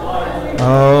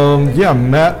 Yeah,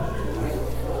 Matt.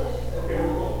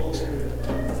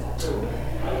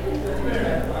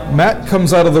 Matt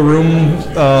comes out of the room,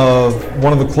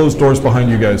 one of the closed doors behind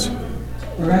you guys,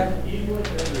 Okay.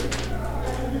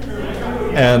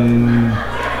 and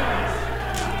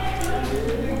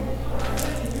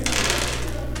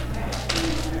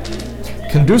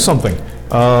can do something.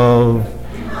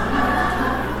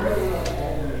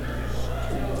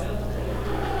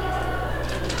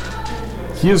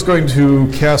 He is going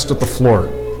to cast at the floor.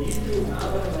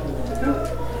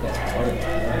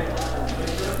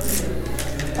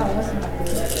 Oh, that's not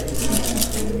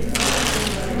good.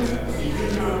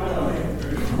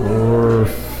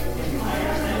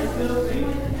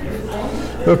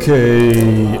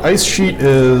 Okay, ice sheet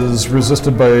is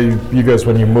resisted by you guys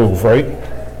when you move, right?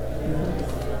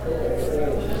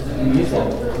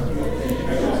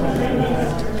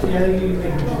 Yeah, you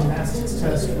make a gymnastics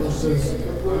test versus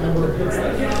number of hits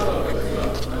that you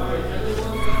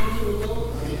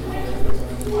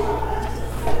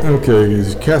Okay,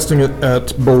 he's casting it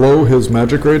at below his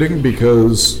magic rating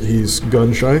because he's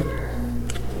gun shy.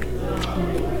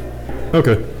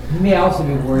 Okay. He may also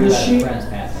be worried Is about she- his friends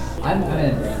passing. I'm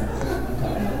in.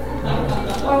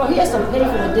 Well, he has to pay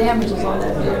for the damages on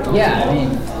that vehicle. Yeah, I mean,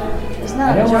 It's I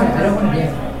not a don't want to junk.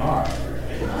 damage my car.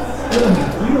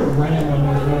 You were running on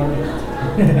your phone.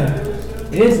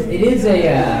 It is a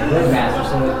roadmaster,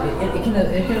 so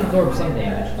it can absorb some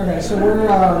damage. Okay, so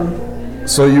we're,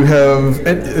 So you have,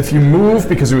 and if you move,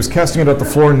 because he was casting it at the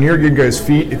floor near you guys'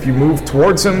 feet, if you move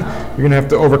towards him, you're going to have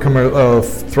to overcome a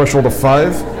threshold of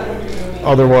 5.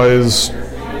 Otherwise,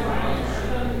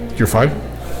 you're fine.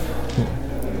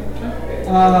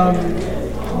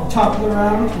 top of the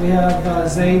round, we have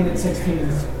Zane at 16.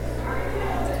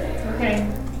 Okay.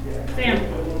 Sam,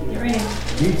 get ready.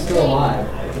 Dude's still alive.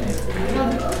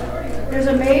 There's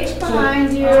a mage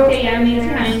behind you. Okay, yeah, May's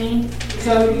behind me.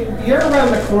 So you're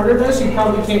around the corner though, so you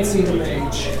probably can't see the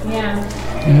mage.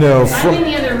 Yeah. No, I'm in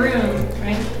the other room,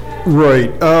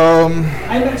 right?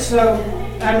 right. So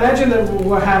I imagine that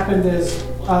what happened is,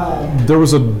 There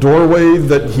was a doorway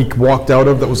that he walked out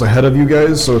of that was ahead of you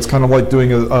guys, so it's kind of like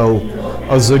doing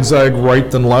a zigzag right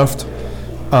then left.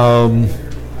 I mean,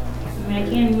 I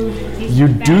can't move. these You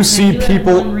fast, do and I see do it at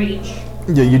people- one reach.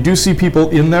 Yeah, you do see people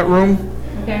in that room.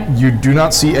 Okay. You do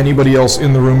not see anybody else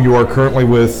in the room you are currently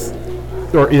with,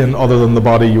 or in, other than the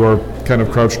body you are kind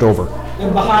of crouched over.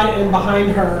 and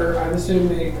behind her, I'm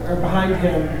assuming, or behind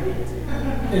him,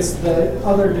 is the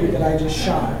other dude that I just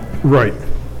shot. Right.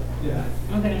 Yeah.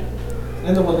 Okay.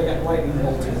 And the one that got lightning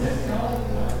bolted.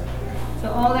 So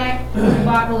all that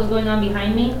debacle is going on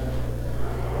behind me?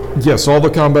 Yes, all the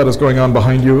combat is going on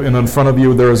behind you, and in front of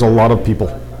you there is a lot of people.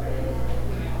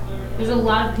 There's a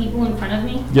lot of people in front of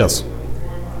me? Yes.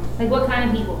 Like what kind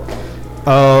of people?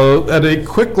 At a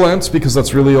quick glance, because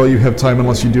that's really all you have time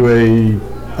unless you do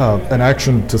an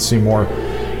action to see more,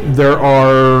 there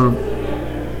are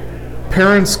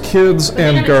parents, kids, But they're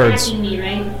and not guards. attacking me,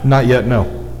 right? Not yet, no.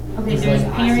 Okay, there's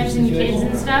parents and kids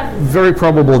and stuff? Very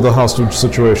probable the hostage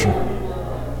situation.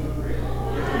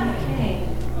 Okay.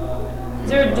 Is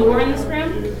there a door in this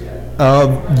room?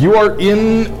 You are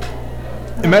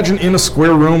imagine in a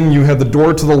square room, you had the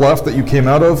door to the left that you came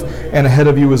out of, and ahead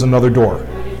of you is another door.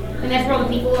 And that's where all the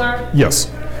people are? Yes.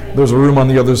 There's a room on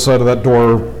the other side of that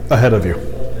door ahead of you.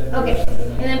 Okay.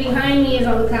 And then behind me is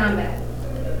all the combat.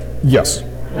 Yes.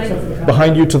 Like,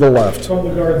 Behind you to the left. All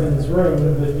the guards in this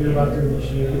room that you're about to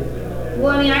initiate. well,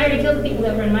 I mean, I already killed the people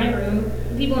that were in my room.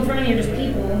 The people in front of me are just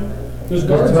people. There's There's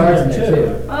guards guards in in there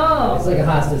there too. too. Oh. It's like a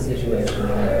hostage situation.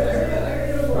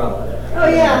 Probably. Oh,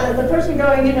 yeah, the person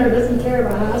going in there doesn't care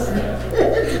about us.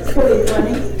 It's pretty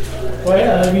funny. Well,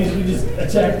 yeah, that means we just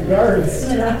attack the guards.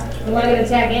 I'm not gonna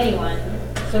attack anyone.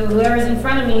 So whoever's in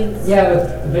front of me is...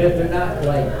 Yeah, but if they're not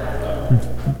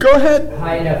like Go ahead.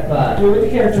 high enough, Do it with the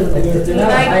character. if they're not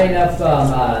Like- high enough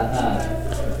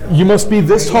You must be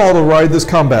this tall to ride this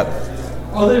combat.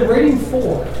 Are they rating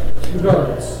 4,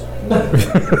 regardless?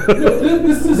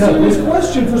 This is a serious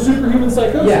question for superhuman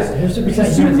psychosis. Yes,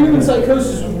 because superhuman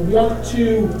psychosis would want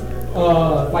to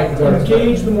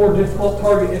engage the more difficult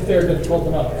target if they're difficult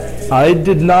enough. I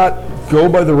did not go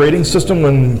by the rating system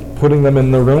when putting them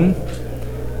in the room.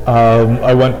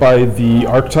 I went by the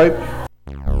archetype.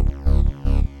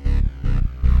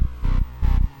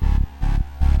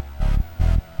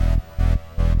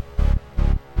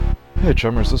 Hey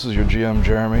Chummers, this is your GM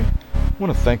Jeremy. I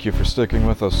want to thank you for sticking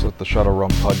with us at the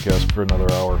Shadowrun podcast for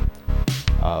another hour.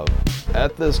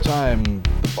 At this time,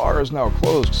 the bar is now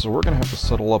closed, so we're going to have to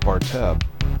settle up our tab.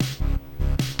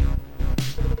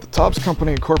 The Tops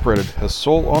Company Incorporated has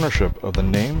sole ownership of the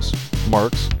names,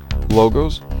 marks,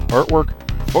 logos, artwork,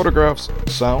 photographs,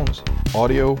 sounds,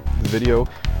 audio, video,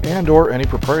 and or any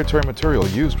proprietary material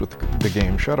used with the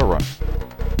game Shadowrun.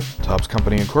 Tops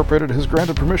Company Incorporated has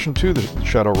granted permission to the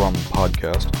Shadowrun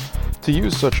podcast to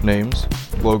use such names,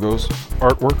 logos,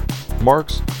 artwork,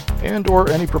 marks, and or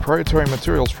any proprietary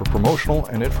materials for promotional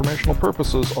and informational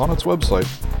purposes on its website,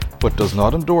 but does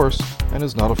not endorse and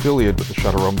is not affiliated with the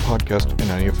Shadowrun podcast in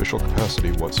any official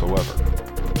capacity whatsoever.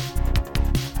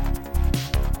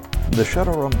 The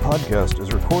Shadowrun podcast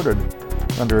is recorded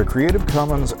under a Creative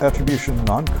Commons Attribution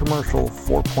Non-Commercial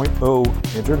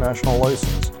 4.0 International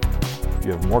License. If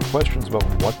you have more questions about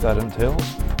what that entails,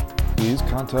 please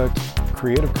contact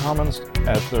Creative Commons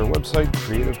at their website,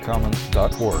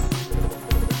 creativecommons.org.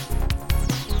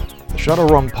 The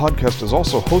Shadowrun podcast is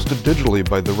also hosted digitally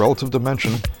by the Relative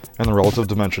Dimension and the Relative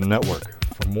Dimension Network.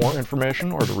 For more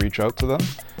information or to reach out to them,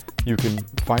 you can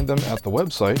find them at the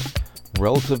website,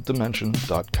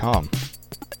 relativedimension.com.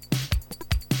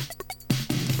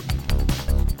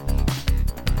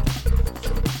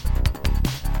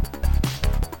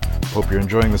 Hope you're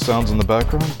enjoying the sounds in the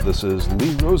background. This is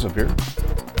Lee Rosevere.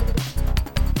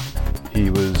 He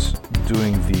was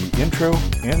doing the intro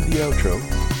and the outro.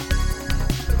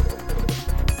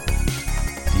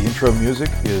 The intro music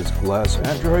is Glass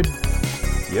Android.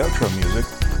 The outro music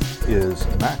is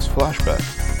Max Flashback.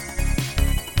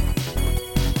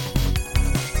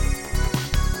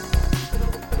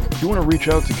 If you want to reach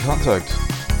out to contact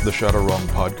the Shadowrun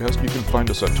podcast, you can find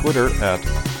us at Twitter at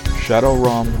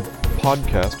Shadowrun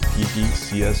Podcast,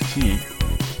 PDCST,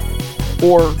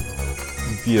 or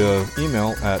via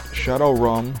email at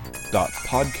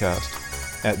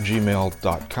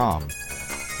shadowrum.podcast@gmail.com.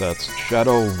 That's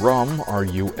shadowrum,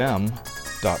 R-U-M,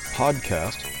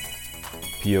 .podcast,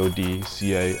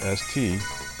 P-O-D-C-A-S-T,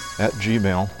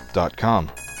 @gmail.com.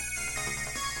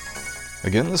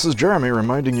 Again, this is Jeremy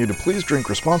reminding you to please drink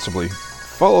responsibly,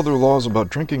 follow the laws about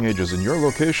drinking ages in your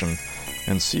location,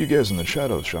 and see you guys in the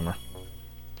shadows, Shummer.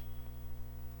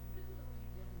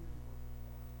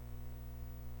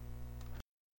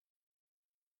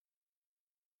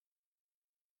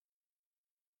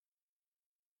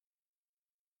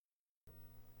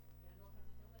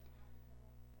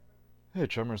 Hey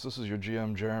Chummers, this is your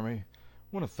GM Jeremy.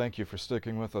 I want to thank you for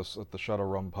sticking with us at the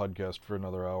Shadowrun podcast for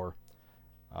another hour.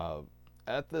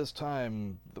 At this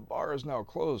time, the bar is now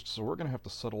closed, so we're going to have to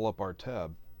settle up our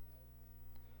tab.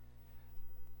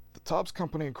 The Tops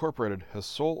Company Incorporated has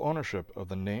sole ownership of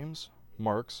the names,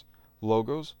 marks,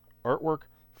 logos, artwork,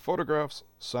 photographs,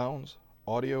 sounds,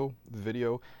 audio,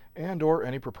 video, and or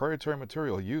any proprietary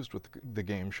material used with the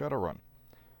game Shadowrun.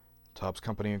 Tops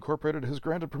Company Incorporated has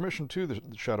granted permission to the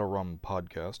Shadowrun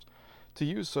podcast to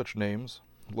use such names,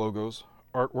 logos,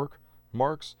 artwork,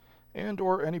 marks, and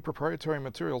or any proprietary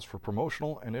materials for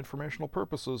promotional and informational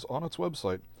purposes on its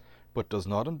website, but does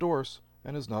not endorse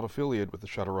and is not affiliated with the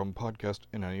Shadowrun podcast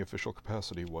in any official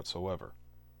capacity whatsoever.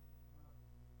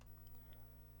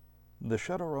 The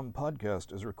Shadowrun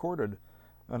podcast is recorded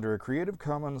under a Creative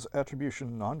Commons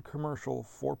Attribution Non-Commercial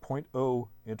 4.0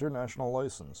 International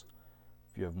License.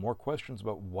 If you have more questions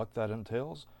about what that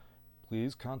entails,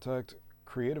 please contact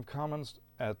Creative Commons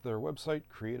at their website,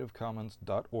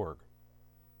 creativecommons.org.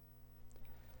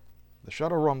 The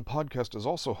Shadowrun podcast is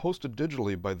also hosted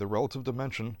digitally by the Relative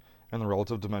Dimension and the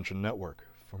Relative Dimension Network.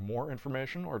 For more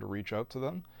information or to reach out to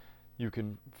them, you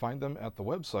can find them at the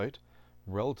website,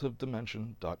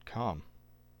 relativedimension.com.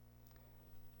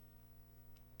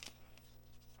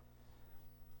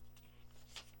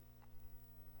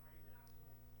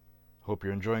 Hope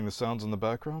you're enjoying the sounds in the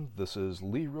background. This is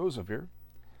Lee Rosevere.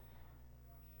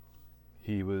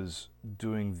 He was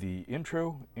doing the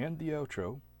intro and the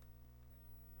outro.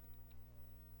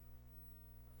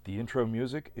 The intro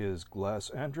music is Glass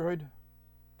Android.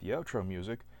 The outro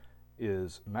music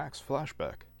is Max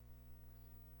Flashback.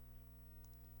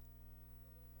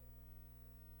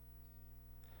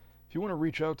 If you want to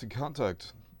reach out to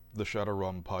contact the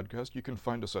ShadowROM podcast, you can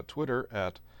find us at Twitter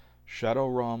at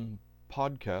ShadowROM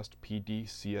Podcast,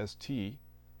 PDCST,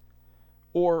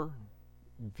 or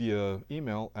via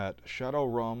email at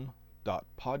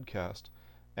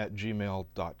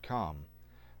shadowrum.podcast@gmail.com.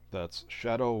 That's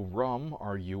shadowrum,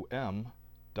 R-U-M,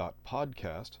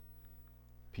 .podcast,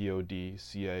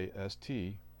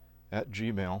 P-O-D-C-A-S-T,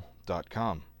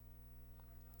 @gmail.com.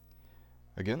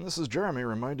 Again, this is Jeremy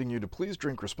reminding you to please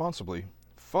drink responsibly,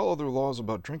 follow the laws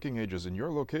about drinking ages in your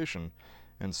location,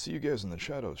 and see you guys in the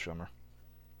shadows, Shummer.